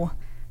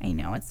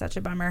know it's such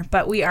a bummer,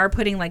 but we are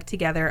putting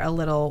together a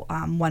little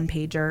one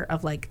pager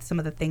of some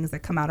of the things that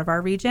come out of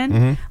our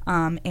region,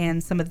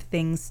 and some of the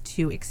things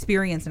to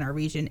experience in our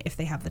region if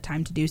they have the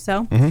time to do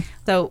so.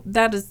 So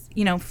that is,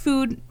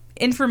 food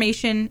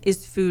information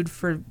is food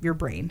for your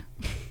brain.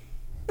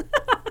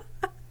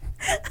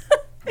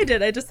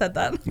 I just said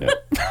that. Yeah.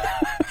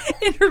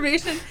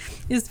 Information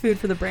is food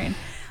for the brain.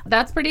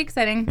 That's pretty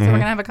exciting. So we're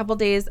going to have a couple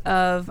days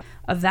of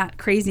that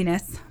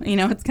craziness.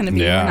 It's going to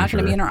be, we're not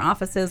going to be in our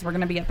offices. We're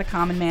going to be at the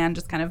Common Man,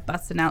 just kind of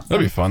busting out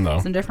That'd be fun,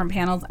 though. Some different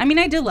panels. I mean,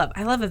 I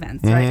love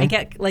events, right? I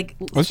get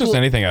it's just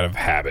anything out of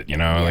habit,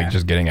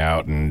 just getting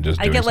out and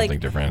just doing something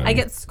different. I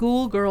get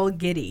schoolgirl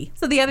giddy.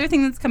 So the other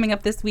thing that's coming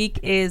up this week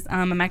is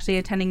I'm actually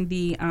attending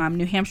the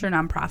New Hampshire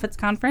Nonprofits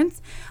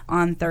Conference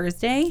on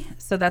Thursday.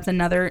 So that's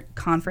another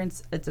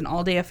conference. It's an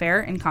all-day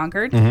affair in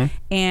Concord.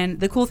 And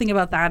the cool thing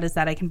about that is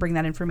that I can bring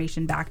that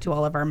information back to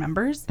all of our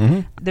members.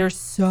 There's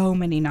so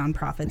many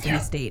nonprofits in the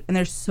state, and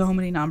there's so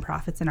many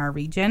nonprofits in our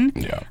region.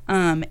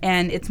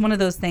 And it's one of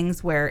those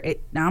things where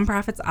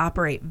nonprofits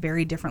operate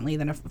very differently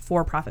than a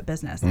for-profit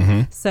business.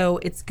 So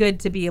it's good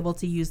to be able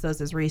to use those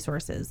as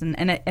resources.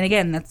 And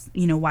again, that's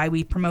why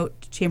we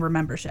promote chamber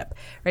membership,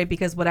 right?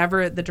 Because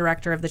whatever the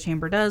director of the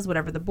chamber does,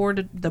 whatever the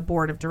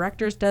board of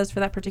directors does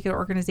for that particular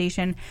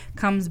organization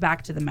comes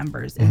back to the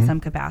members in some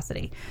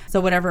capacity.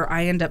 So whatever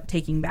I end up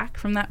taking back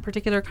from that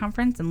particular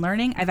conference and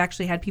learning, I've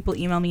actually had people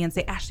email me and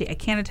say, Ashley, I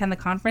can't attend the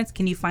conference.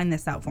 Can you find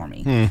this out for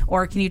me?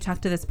 Or can you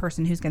talk to this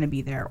person who's going to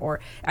be there?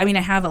 Or, I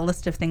have a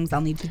list of things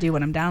I'll need to do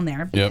when I'm down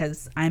there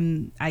because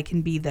I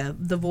can be the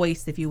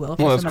voice, if you will.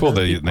 Well, that's cool.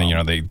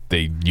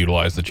 They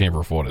utilize the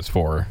chamber for what it's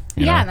for.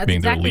 That's being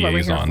exactly their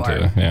liaison what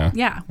we're here for.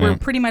 to. We're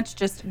pretty much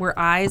we're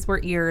eyes, we're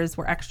ears,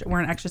 we're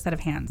an extra set of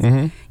hands.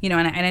 And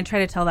I try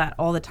to tell that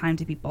all the time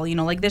to people.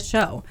 Like this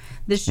show.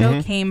 This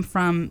show came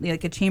from a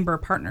chamber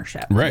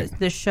partnership. Right.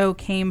 This show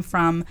came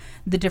from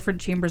the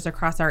different chambers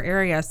across our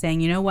area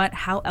saying, you know what,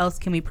 how else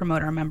can we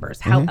promote our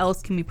members? How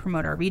else can we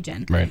promote our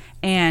region? Right.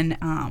 And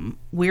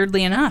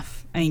weirdly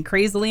enough,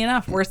 crazily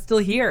enough, we're still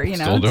here,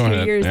 still doing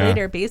 2 years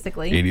later,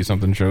 basically.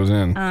 80-something shows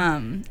in.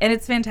 And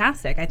it's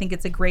fantastic. I think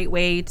it's a great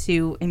way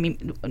to,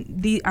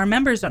 our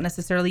members don't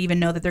necessarily even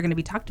know that they're going to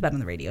be talked about on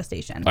the radio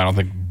station. I don't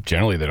think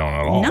generally they don't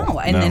at all. No.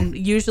 And then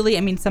usually,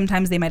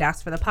 sometimes they might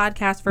ask for the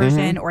podcast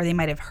version or they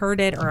might have heard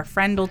it or a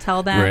friend will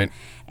tell them. Right.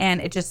 And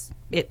it just,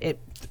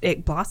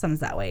 it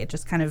blossoms that way. It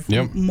just kind of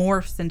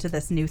morphs into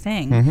this new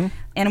thing.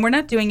 And we're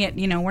not doing it,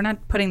 we're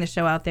not putting the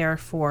show out there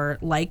for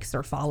likes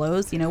or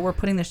follows. We're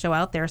putting the show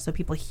out there so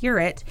people hear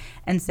it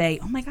and say,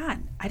 oh my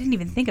God, I didn't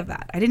even think of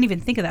that. I didn't even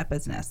think of that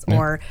business.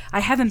 Or I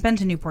haven't been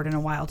to Newport in a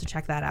while to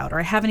check that out. Or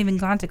I haven't even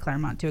gone to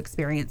Claremont to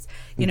experience,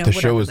 the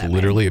show is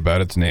literally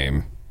about its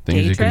name.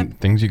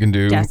 Things you can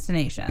do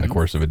Destinations in the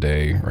course of a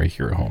day right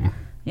here at home.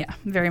 Yeah,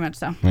 very much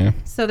so. Yeah.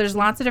 So there's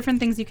lots of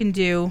different things you can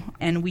do,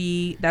 and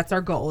that's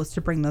our goal, is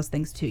to bring those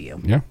things to you.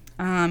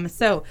 Yeah.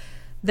 So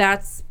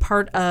that's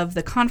part of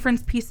the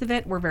conference piece of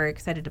it. We're very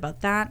excited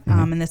about that.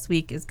 And this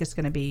week is just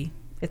going to be,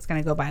 it's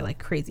going to go by like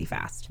crazy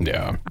fast.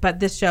 Yeah.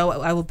 But this show,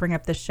 I will bring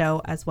up this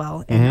show as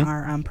well in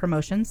our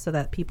promotions so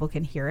that people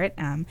can hear it.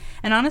 And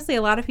honestly,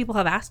 a lot of people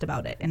have asked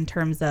about it in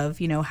terms of,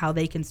 how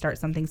they can start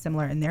something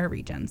similar in their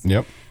regions.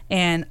 Yep.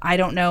 And I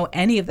don't know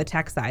any of the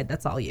tech side.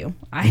 That's all you.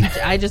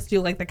 I just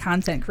do like the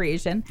content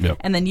creation. Yep.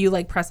 And then you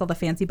press all the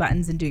fancy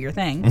buttons and do your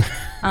thing.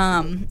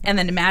 And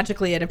then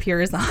magically it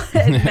appears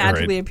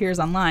appears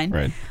online.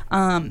 Right.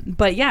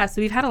 But yeah,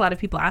 so we've had a lot of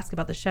people ask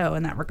about the show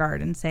in that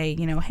regard and say,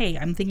 hey,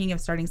 I'm thinking of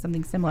starting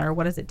something similar.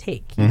 What does it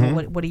take?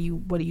 What do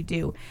you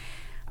do?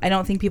 I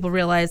don't think people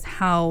realize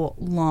how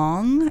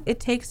long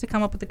it takes to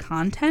come up with the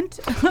content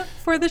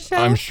for the show.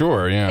 I'm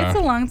sure, yeah. It's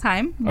a long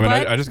time.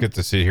 I just get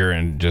to sit here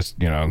and just,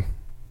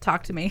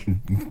 talk to me.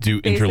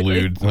 Do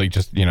interlude, like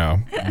just, be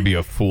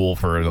a fool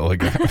for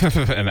like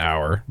an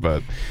hour.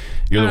 But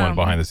you're the one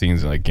behind the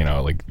scenes, like,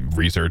 like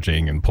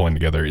researching and pulling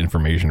together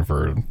information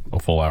for a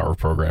full hour of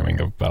programming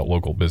about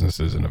local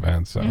businesses and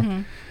events. So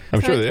I'm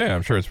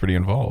sure it's pretty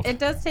involved. It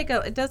does take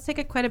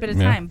quite a bit of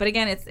time. But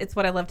again, it's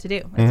what I love to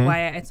do.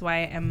 It's why I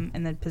am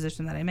in the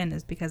position that I'm in,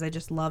 is because I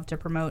just love to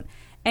promote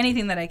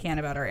anything that I can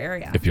about our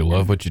area. If you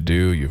love what you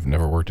do, you've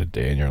never worked a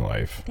day in your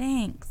life.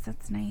 Thanks.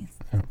 That's nice.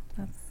 Yeah.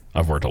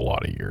 I've worked a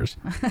lot of years.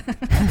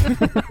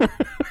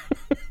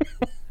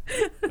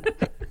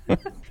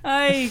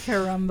 Ay,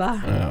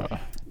 caramba.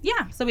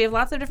 Yeah, so we have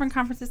lots of different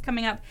conferences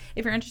coming up.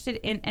 If you're interested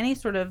in any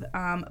sort of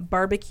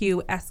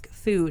barbecue-esque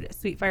food,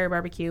 Sweet Fire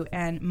Barbecue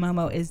and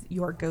Momo is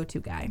your go-to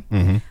guy.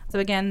 Mm-hmm. So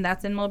again,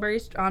 that's in Mulberry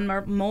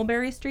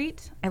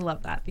Street. I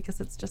love that because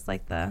it's just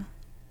like the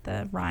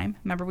rhyme.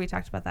 Remember we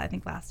talked about that, I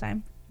think, last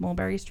time?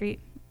 Mulberry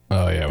Street.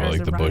 Oh, yeah, well,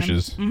 like the rhyme.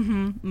 Bushes.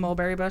 Mm-hmm.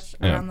 Mulberry bush,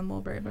 around the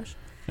mulberry bush.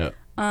 Yeah.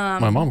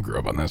 My mom grew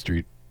up on that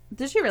street.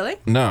 Did she really?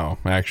 No,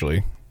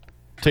 actually.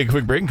 Take a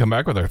quick break and come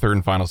back with our third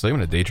and final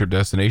segment of Daytrip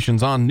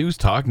Destinations on News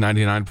Talk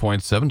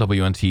 99.7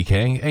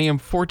 WNTK, AM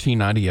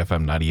 1490,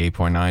 FM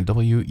 98.9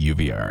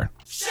 WUVR.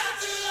 Shot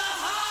to the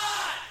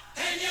heart,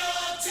 and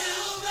you're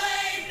too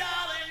late,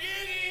 darling.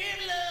 You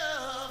give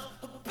love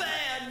a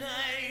bad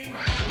name.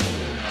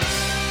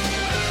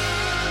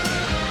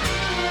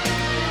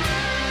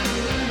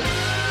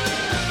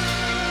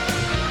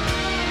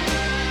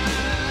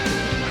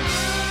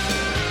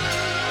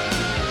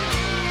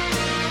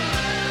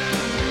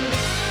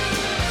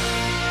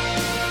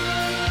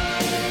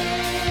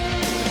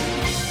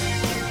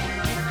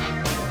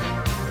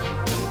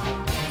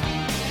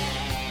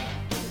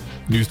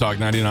 News Talk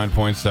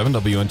 99.7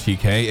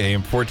 WNTK,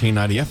 AM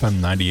 1490, FM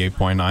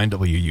 98.9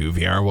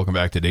 WUVR. Welcome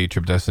back to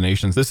Daytrip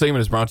Destinations. This segment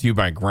is brought to you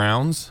by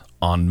Grounds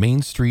on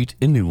Main Street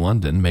in New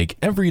London. Make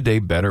every day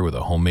better with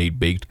a homemade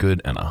baked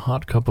good and a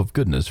hot cup of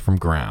goodness from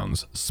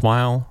Grounds.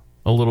 Smile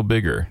a little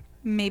bigger.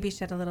 Maybe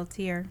shed a little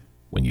tear.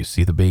 When you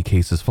see the bake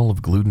cases full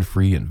of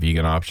gluten-free and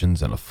vegan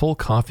options and a full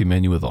coffee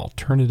menu with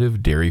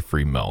alternative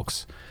dairy-free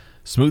milks.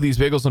 Smoothies,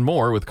 bagels, and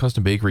more with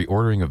custom bakery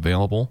ordering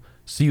available.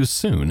 See you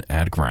soon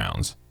at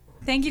Grounds.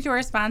 Thank you to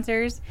our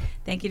sponsors.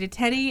 Thank you to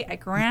Teddy at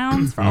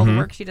Grounds for all the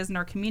work she does in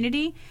our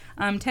community.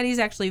 Teddy's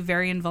actually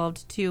very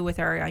involved, too, with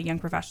our Young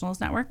Professionals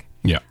Network.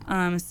 Yeah.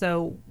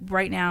 So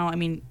right now, I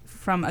mean,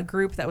 from a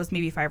group that was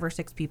maybe 5 or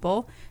 6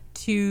 people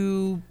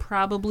to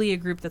probably a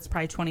group that's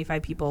probably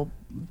 25 people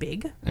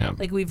big. Yeah.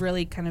 Like, we've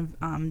really kind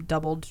of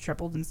doubled,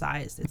 tripled in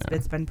size.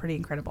 It's been pretty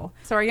incredible.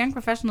 So our Young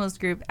Professionals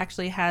group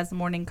actually has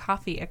morning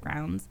coffee at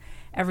Grounds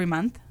every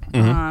month. We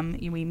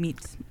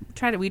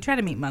try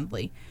to meet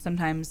monthly.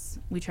 Sometimes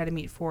we try to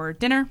meet for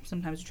dinner.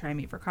 Sometimes we try to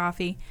meet for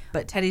coffee.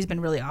 But Teddy's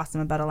been really awesome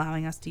about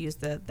allowing us to use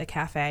the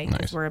cafe.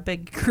 Nice. We're a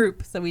big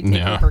group, so we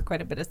take over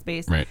quite a bit of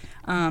space. Right.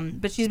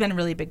 But she's been a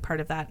really big part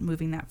of that,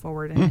 moving that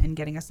forward and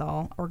getting us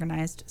all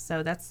organized.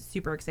 So that's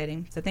super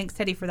exciting. So thanks,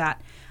 Teddy, for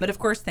that. But of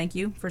course, thank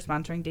you for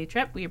sponsoring Day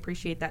Trip. We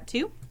appreciate that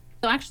too.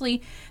 So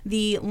actually,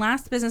 the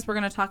last business we're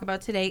going to talk about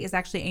today is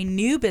actually a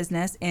new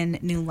business in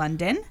New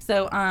London.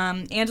 So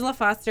Angela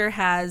Foster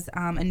has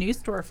a new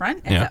storefront.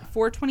 It's at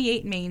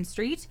 428 Main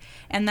Street,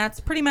 and that's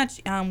pretty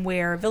much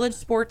where Village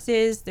Sports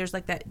is. There's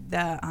like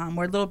the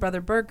where Little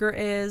Brother Burger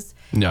is,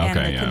 and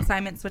the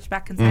consignment,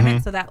 switchback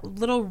consignment. So that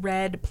little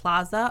red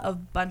plaza of a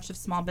bunch of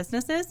small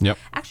businesses. Yep.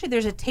 Actually,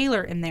 there's a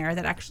tailor in there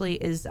that actually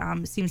is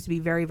seems to be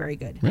very, very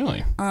good.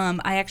 Really?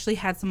 I actually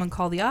had someone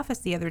call the office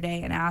the other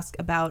day and ask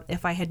about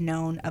if I had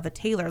known of a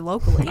tailor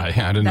locally I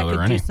didn't know there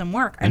were could any. do some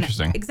work.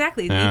 Interesting.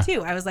 Exactly. Yeah. Me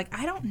too. I was like,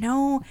 I don't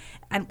know.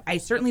 I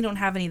certainly don't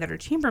have any that are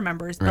chamber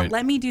members, but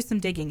let me do some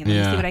digging and let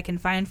me see what I can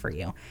find for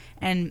you.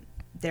 And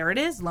there it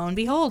is. Lo and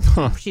behold,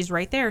 she's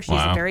right there.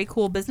 She's a very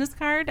cool business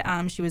card.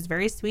 She was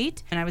very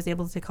sweet. And I was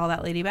able to call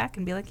that lady back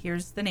and be like,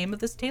 here's the name of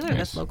this tailor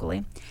that's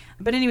locally.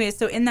 But anyway,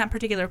 so in that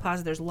particular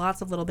plaza, there's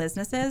lots of little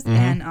businesses,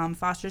 and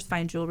Foster's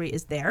Fine Jewelry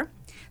is there.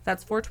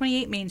 That's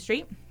 428 Main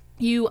Street.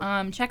 You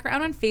check her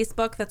out on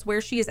Facebook. That's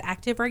where she is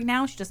active right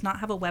now. She does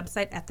not have a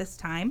website at this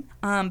time,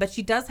 but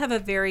she does have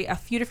a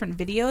few different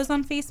videos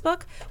on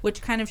Facebook,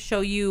 which kind of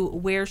show you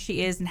where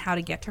she is and how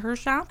to get to her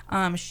shop.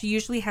 She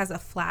usually has a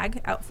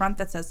flag out front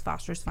that says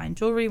Foster's Fine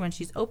Jewelry when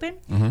she's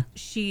open.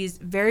 She's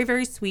very,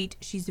 very sweet.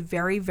 She's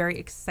very, very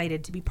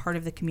excited to be part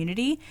of the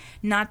community,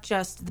 not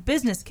just the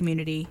business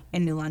community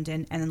in New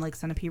London and in Lake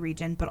Sunapee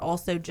region, but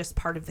also just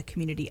part of the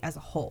community as a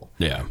whole.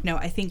 Yeah. No,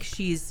 I think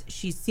she's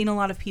seen a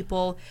lot of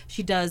people.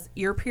 She does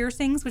ear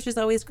piercings, which is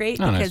always great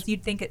because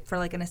you'd think it for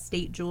like an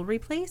estate jewelry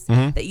place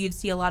that you'd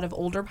see a lot of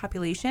older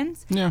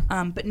populations. Yeah.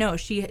 But no,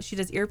 she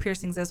does ear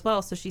piercings as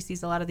well. So she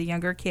sees a lot of the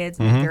younger kids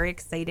and they're very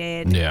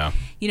excited. Yeah.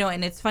 You know,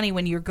 and it's funny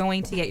when you're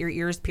going to get your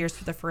ears pierced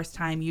for the first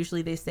time,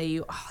 usually they say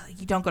you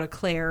don't go to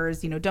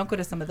Claire's, don't go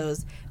to some of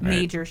those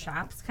major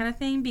shops kind of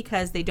thing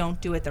because they don't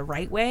do it the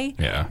right way.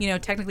 Yeah.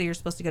 Technically you're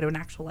supposed to go to an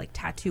actual like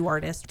tattoo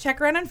artist. Check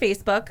her out on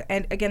Facebook.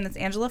 And again, that's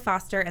Angela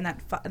Foster, and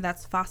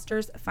that's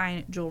Foster's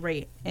Fine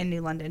Jewelry in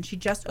New London. She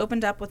just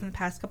opened up within the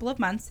past couple of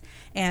months,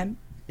 and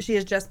she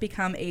has just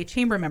become a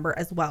chamber member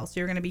as well. So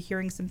you're going to be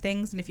hearing some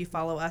things. And if you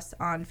follow us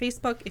on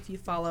Facebook, if you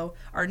follow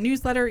our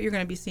newsletter, you're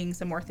going to be seeing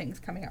some more things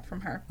coming up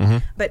from her.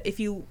 But if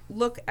you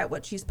look at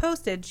what she's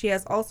posted, she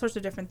has all sorts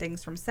of different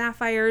things from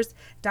sapphires,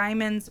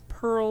 diamonds,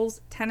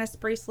 pearls, tennis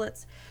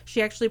bracelets.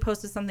 She actually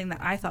posted something that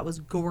I thought was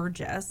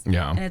gorgeous.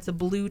 Yeah. And it's a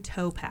blue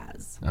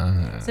topaz.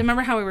 So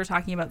remember how we were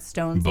talking about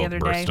stones the other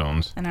day?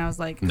 Birthstones. And I was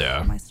like, Yeah.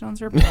 oh, my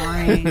stones are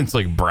boring. It's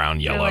like brown,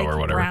 They're yellow, like or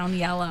whatever. brown,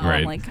 yellow. Right.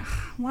 I'm like,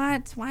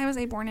 what? Why was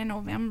I born in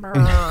November?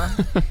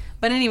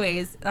 But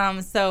anyways,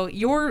 so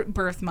your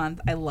birth month,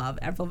 I love.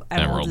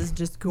 Emerald is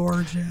just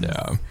gorgeous.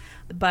 Yeah.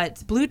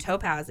 But blue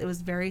topaz, it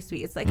was very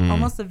sweet. It's like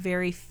almost a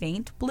very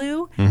faint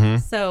blue.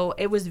 So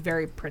it was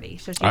very pretty.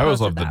 So she I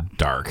always love posted that. the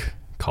dark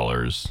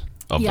colors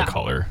of Yeah. the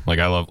color. Like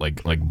I love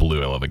like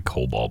blue. I love like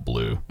cobalt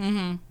blue.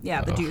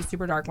 Yeah, the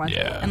super dark one.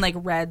 Yeah. And like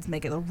reds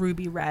make it a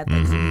ruby red,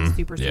 like something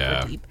super, super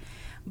Yeah. deep.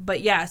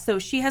 But yeah, so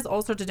she has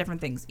all sorts of different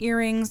things.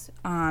 Earrings,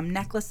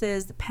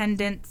 necklaces,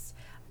 pendants.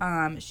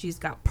 She's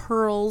got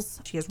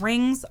pearls. She has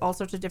rings, all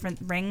sorts of different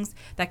rings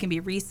that can be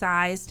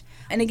resized.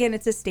 And again,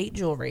 it's estate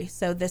jewelry.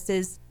 So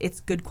it's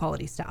good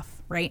quality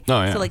stuff, right?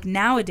 Oh, yeah. So like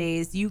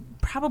nowadays, you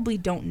probably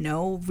don't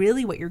know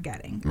really what you're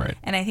getting. Right.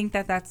 And I think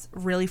that that's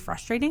really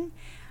frustrating.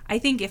 I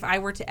think if I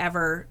were to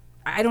ever...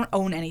 I don't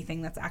own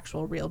anything that's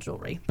actual real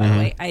jewelry, by the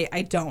way.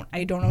 I don't own...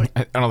 I don't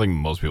think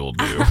most people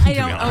do. I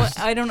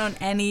don't own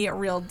any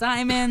real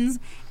diamonds,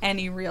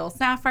 any real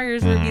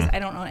sapphires, rubies. I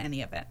don't own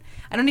any of it.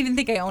 I don't even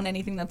think I own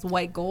anything that's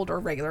white gold or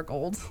regular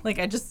gold. Like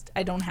I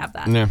don't have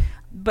that. Yeah.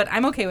 But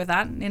I'm okay with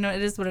that. You know,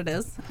 it is what it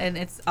is. And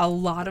it's a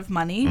lot of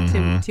money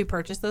to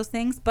purchase those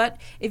things. But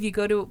if you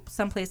go to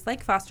someplace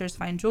like Foster's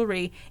Fine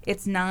Jewelry,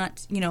 it's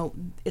not,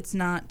 it's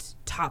not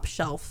top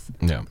shelf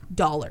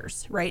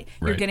dollars, right?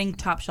 You're Right. getting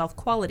top shelf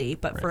quality,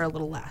 but for a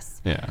little less.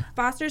 Yeah.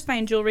 Foster's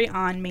Fine Jewelry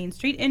on Main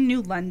Street in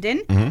New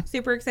London.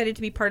 Super excited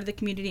to be part of the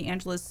community.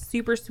 Angela's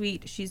super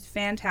sweet. She's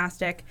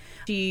fantastic.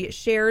 She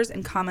shares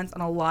and comments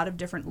on a lot of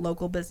different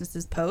local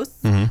businesses'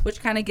 posts,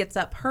 which kind of gets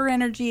up her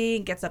energy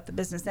and gets up the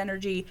business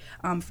energy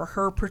for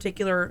her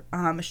particular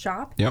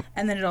shop. Yep.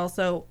 And then it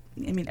also...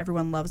 I mean,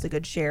 everyone loves a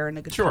good share and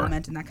a good Sure.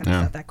 comment and that kind of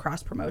stuff, that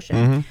cross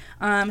promotion.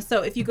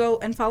 So if you go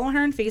and follow her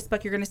on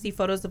Facebook, you're going to see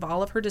photos of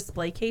all of her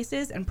display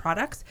cases and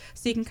products.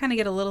 So you can kind of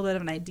get a little bit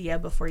of an idea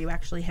before you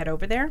actually head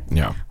over there.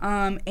 Yeah.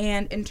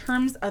 And in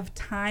terms of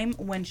time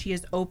when she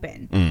is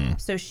open,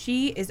 so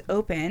she is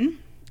open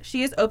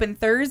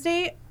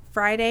Thursday,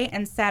 Friday,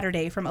 and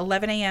Saturday from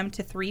 11 a.m.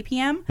 to 3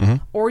 p.m.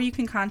 Or you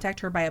can contact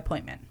her by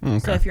appointment.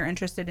 So if you're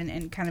interested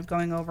in kind of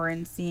going over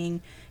and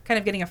seeing, kind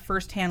of getting a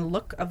firsthand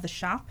look of the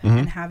shop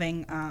and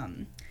having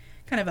kind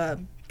of a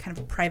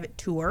private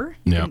tour,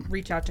 you can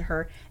reach out to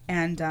her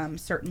and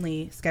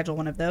certainly schedule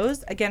one of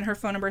those. Again, her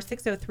phone number is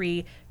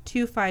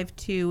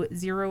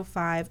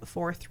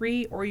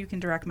 603-252-0543, or you can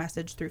direct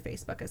message through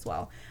Facebook as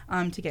well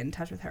to get in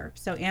touch with her.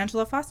 So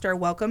Angela Foster,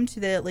 welcome to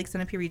the Lake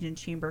Sunapee Region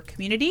Chamber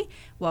community.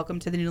 Welcome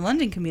to the New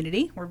London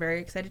community. We're very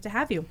excited to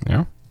have you.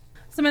 Yeah.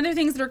 Some other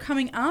things that are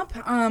coming up.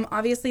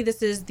 Obviously,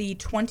 this is the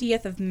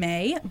 20th of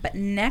May, but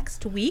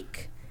next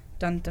week,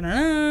 dun, dun, dun,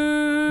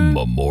 dun,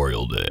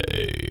 Memorial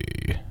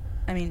Day.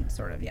 I mean,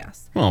 sort of,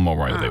 yes. Well,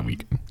 Memorial Day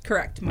weekend.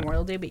 Correct,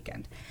 Memorial Day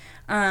weekend.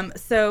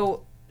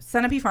 So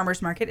Sunapee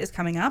Farmers Market is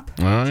coming up.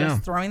 Oh, Just yeah.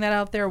 throwing that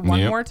out there one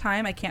Yep. more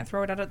time. I can't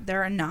throw it out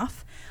there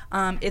enough.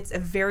 It's a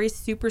very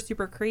super,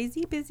 super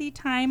crazy busy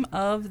time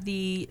of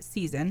the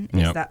season.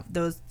 It's Yep.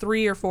 those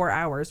 3 or 4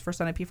 hours for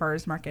Sunapee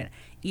Farmers Market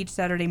each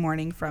Saturday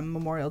morning from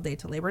Memorial Day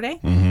to Labor Day.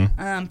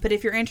 But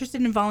if you're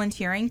interested in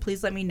volunteering,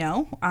 please let me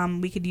know.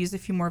 We could use a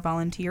few more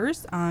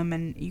volunteers,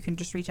 and you can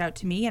just reach out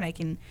to me and I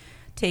can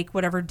take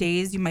whatever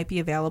days you might be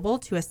available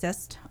to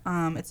assist.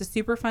 It's a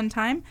super fun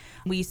time.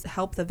 We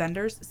help the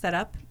vendors set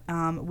up.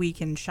 We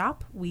can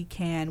shop. We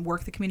can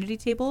work the community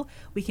table.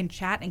 We can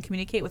chat and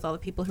communicate with all the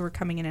people who are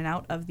coming in and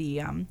out of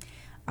the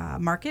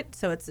market.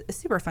 So it's a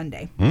super fun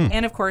day.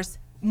 And of course,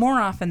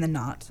 more often than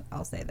not,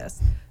 I'll say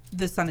this,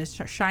 the sun is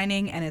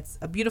shining and it's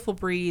a beautiful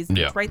breeze.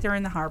 Yeah. It's right there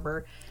in the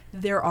harbor.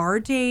 There are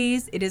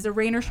days, it is a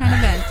rain or shine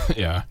event.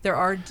 Yeah. There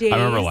are days. I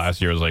remember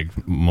last year was like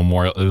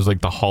Memorial. It was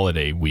like the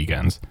holiday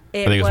weekends.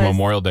 I think it was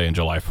Memorial Day and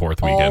July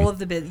 4th weekend. All of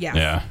the yes.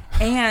 Yeah.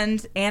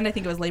 And I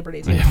think it was Labor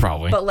Day too. Yeah,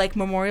 probably. But like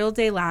Memorial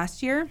Day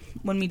last year,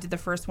 when we did the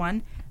first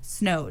one,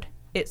 snowed.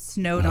 It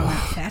snowed on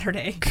that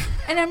Saturday.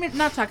 And I'm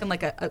not talking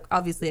like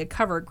obviously a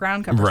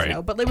ground cover Right.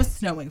 snow, but it was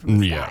snowing from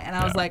the sky. Yeah, And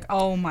I was yeah. like,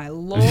 oh my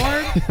Lord,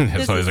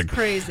 this always is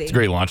crazy. It's a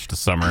great launch to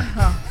summer.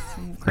 Oh,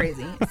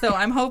 crazy. So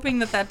I'm hoping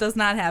that does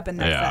not happen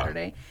next Yeah.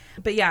 Saturday.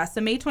 But yeah, so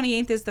May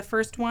 28th is the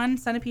first one.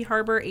 Sunapee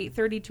Harbor,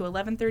 8:30 to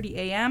 11:30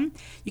 a.m.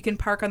 You can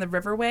park on the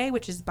Riverway,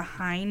 which is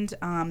behind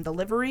the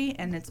livery,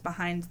 and it's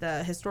behind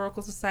the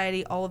Historical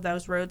Society. All of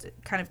those roads, it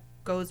kind of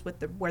goes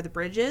with where the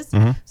bridge is,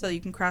 so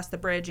you can cross the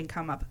bridge and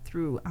come up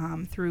through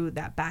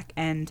that back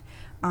end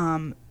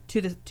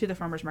to the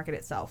farmers market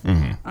itself.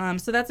 Mm-hmm.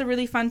 So that's a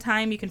really fun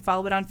time. You can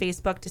follow it on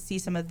Facebook to see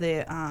some of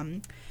the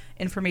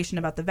information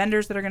about the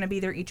vendors that are going to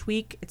be there each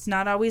week. It's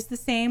not always the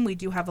same. We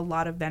do have a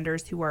lot of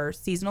vendors who are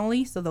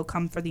seasonally, so they'll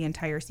come for the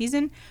entire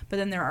season. But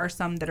then there are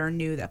some that are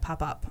new that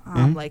pop up,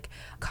 like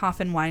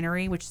Coffin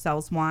Winery, which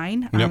sells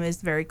wine,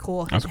 is very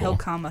cool. He'll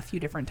come a few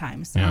different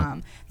times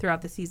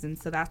throughout the season,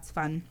 so that's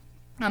fun.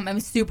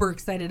 I'm super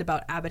excited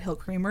about Abbott Hill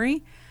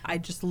Creamery. I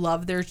just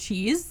love their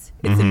cheese.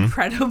 It's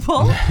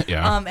incredible.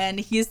 And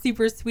he's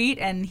super sweet,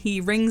 and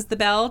he rings the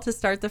bell to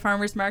start the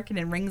farmer's market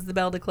and rings the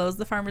bell to close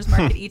the farmer's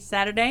market each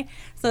Saturday.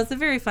 So it's a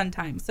very fun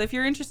time. So if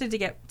you're interested to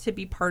get to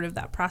be part of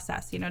that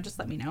process, just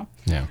let me know.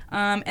 Yeah.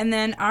 And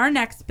then our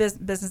next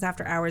Business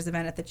After Hours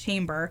event at the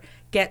Chamber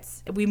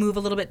we move a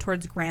little bit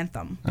towards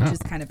Grantham, which is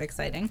kind of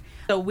exciting.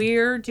 So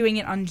we're doing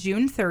it on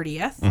June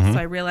 30th. So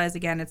I realize,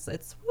 again, it's a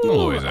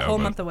whole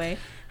month away.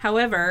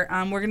 However,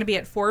 we're going to be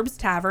at Forbes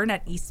Tavern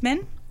at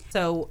Eastman.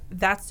 So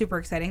that's super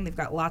exciting. They've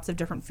got lots of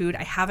different food.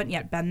 I haven't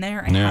yet been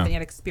there. I haven't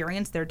yet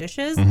experienced their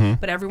dishes,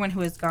 but everyone who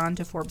has gone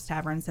to Forbes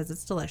Tavern says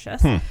it's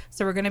delicious.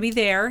 So we're going to be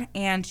there.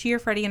 And Chia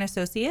Freddy and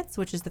Associates,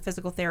 which is the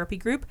physical therapy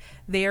group,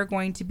 they are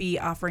going to be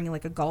offering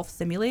like a golf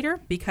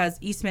simulator because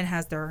Eastman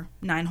has their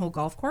 9-hole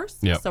golf course.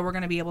 So we're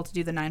going to be able to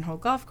do the 9-hole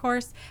golf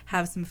course,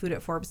 have some food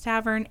at Forbes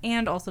Tavern,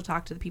 and also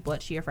talk to the people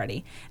at Chia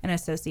Freddy and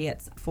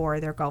Associates for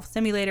their golf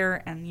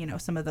simulator and,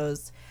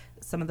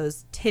 some of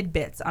those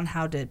tidbits on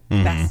how to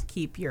best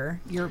keep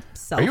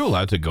yourself. Are you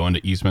allowed to go into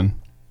Eastman?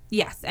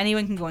 Yes,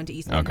 anyone can go into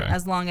Eastman. Okay.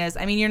 As long as,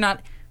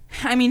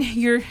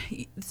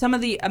 some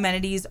of the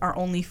amenities are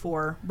only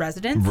for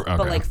residents,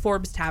 but like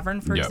Forbes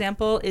Tavern, for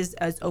example, is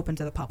open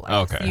to the public.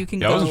 Okay. So you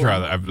can I go. wasn't sure.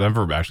 I've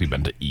never actually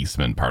been to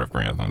Eastman, part of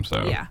Grantham, so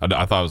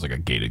I thought it was like a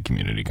gated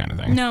community kind of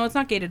thing. No, it's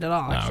not gated at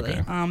all, actually.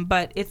 Okay.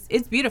 But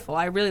it's beautiful.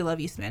 I really love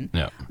Eastman.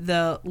 Yeah.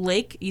 The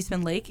lake,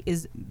 Eastman Lake,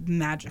 is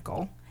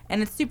magical.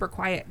 And it's super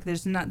quiet.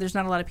 There's not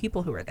a lot of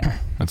people who are there.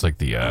 That's like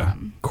the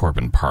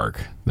Corbin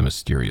Park, the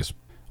mysterious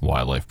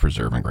wildlife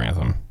preserve in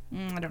Grantham.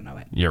 I don't know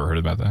it. You ever heard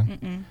about that?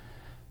 Mm-mm.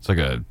 It's like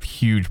a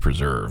huge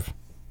preserve,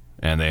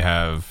 and they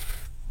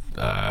have,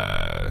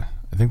 I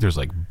think there's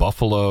like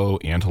buffalo,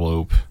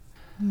 antelope.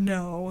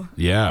 No.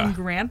 Yeah. In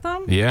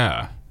Grantham?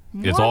 Yeah.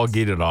 What? It's all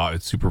gated off.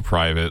 It's super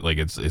private. Like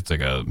it's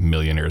like a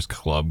millionaires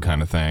club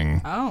kind of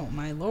thing. Oh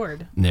my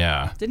Lord.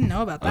 Yeah. Didn't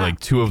know about that.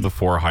 Like 2 of the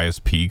 4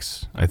 highest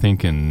peaks, I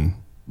think,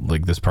 in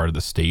like this part of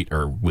the state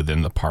are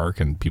within the park,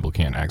 and people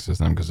can't access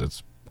them because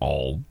it's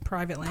all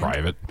private land.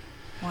 Private.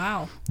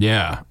 Wow.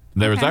 Yeah.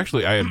 There was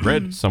actually, I had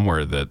read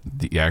somewhere that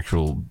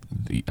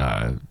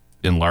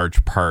in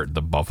large part,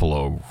 the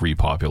buffalo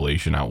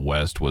repopulation out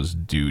west was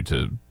due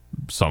to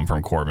some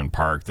from Corbin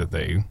Park that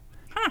they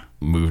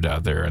moved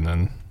out there and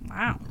then.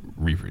 Wow.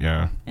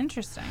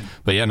 Interesting.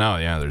 But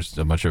there's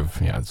a bunch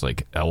of, it's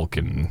like elk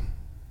and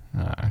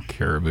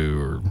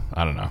caribou, or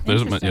I don't know.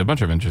 There's a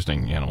bunch of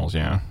interesting animals.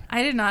 Yeah.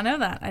 I did not know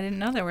that. I didn't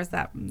know there was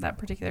that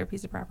particular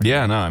piece of property.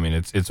 Yeah. No, I mean,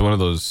 it's one of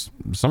those,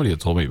 somebody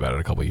had told me about it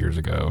a couple of years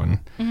ago,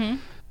 and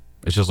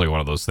it's just like one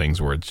of those things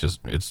where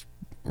it's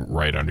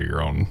right under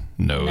your own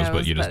nose,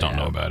 but you just don't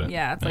know about it.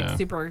 Yeah. It's like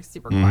super,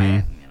 super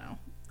quiet,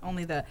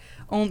 Only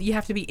you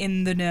have to be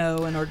in the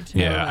know in order to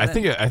know about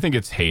I think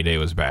its heyday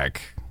was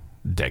back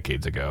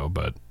decades ago,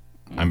 but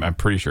I'm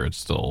pretty sure it's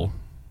still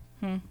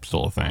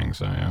a thing.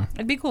 So yeah,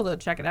 it'd be cool to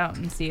check it out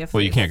and see if.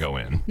 Well, you can't go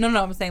in. No,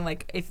 I'm saying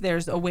like if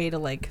there's a way to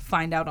like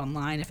find out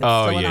online if it's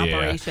still in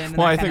operation.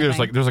 Well, I think there's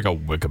like a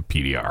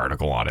Wikipedia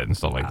article on it and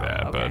stuff like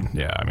that. Okay.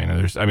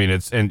 But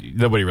it's and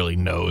nobody really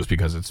knows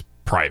because it's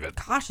private.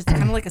 Gosh, it's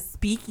kind of like a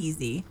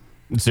speakeasy.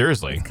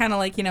 Seriously, it's kind of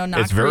like not.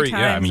 It's very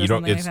you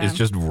don't. It's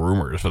just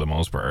rumors for the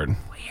most part.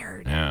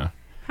 Weird. Yeah.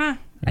 Huh.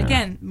 Yeah.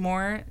 Again,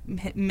 more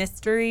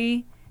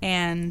mystery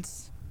and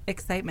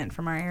excitement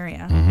from our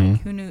area.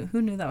 Like, who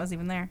knew that was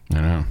even there?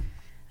 I know.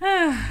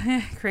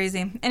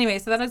 Crazy. Anyway,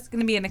 so that is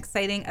going to be an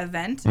exciting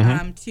event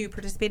to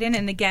participate in.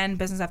 And again,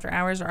 Business After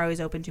Hours are always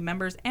open to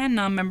members and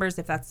non-members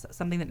if that's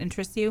something that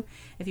interests you.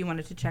 If you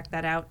wanted to check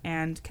that out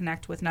and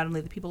connect with not only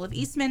the people of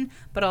Eastman,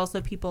 but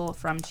also people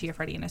from Chia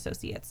Freddy and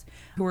Associates,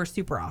 who are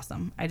super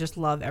awesome. I just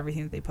love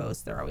everything that they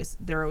post. They're always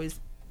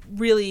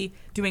really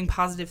doing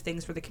positive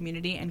things for the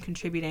community and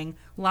contributing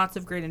lots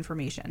of great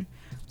information.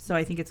 So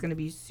I think it's going to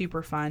be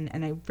super fun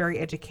and a very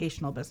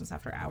educational Business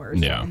After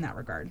Hours in that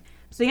regard.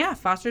 So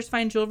Foster's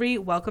Fine Jewelry,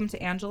 welcome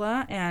to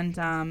Angela and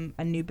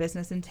a new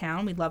business in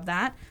town. We love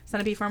that.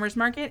 Sunapee Farmers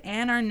Market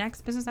and our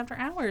next Business After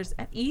Hours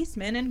at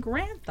Eastman and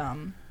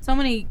Grantham. So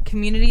many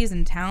communities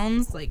and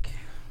towns like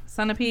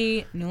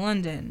Sunapee, New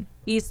London,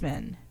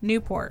 Eastman,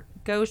 Newport,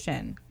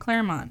 Goshen,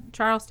 Claremont,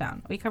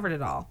 Charlestown. We covered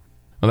it all.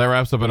 Well, that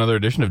wraps up another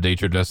edition of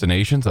Daytrip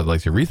Destinations. I'd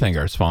like to rethank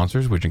our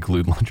sponsors, which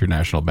include Luncher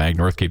National Bank,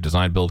 North Cape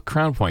Design Build,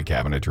 Crown Point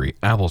Cabinetry,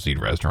 Appleseed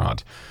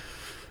Restaurant,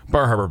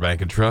 Bar Harbor Bank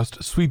and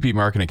Trust, Sweet Beet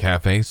Market and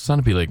Cafe,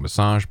 Sunapee Lake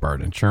Massage,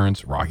 Bard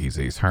Insurance, Rocky's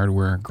Ace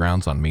Hardware,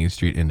 Grounds on Main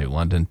Street in New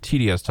London,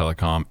 TDS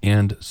Telecom,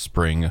 and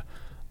Spring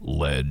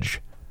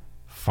Ledge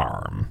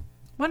Farm.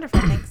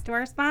 Wonderful. Thanks to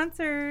our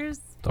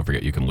sponsors. Don't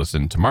forget you can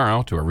listen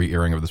tomorrow to a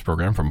re-airing of this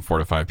program from 4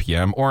 to 5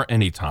 p.m. or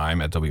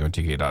anytime at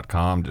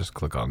WNTK.com. Just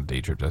click on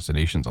Daytrip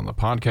Destinations on the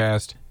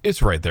podcast.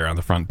 It's right there on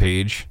the front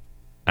page,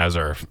 as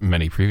are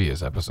many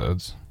previous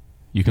episodes.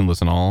 You can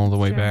listen all the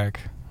way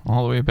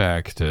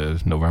back to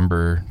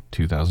November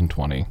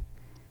 2020.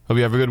 Hope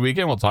you have a good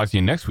weekend. We'll talk to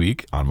you next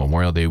week on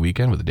Memorial Day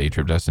weekend with the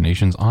Daytrip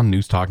Destinations on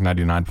News Talk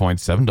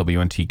 99.7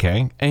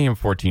 WNTK, AM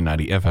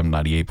 1490,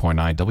 FM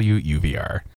 98.9 WUVR.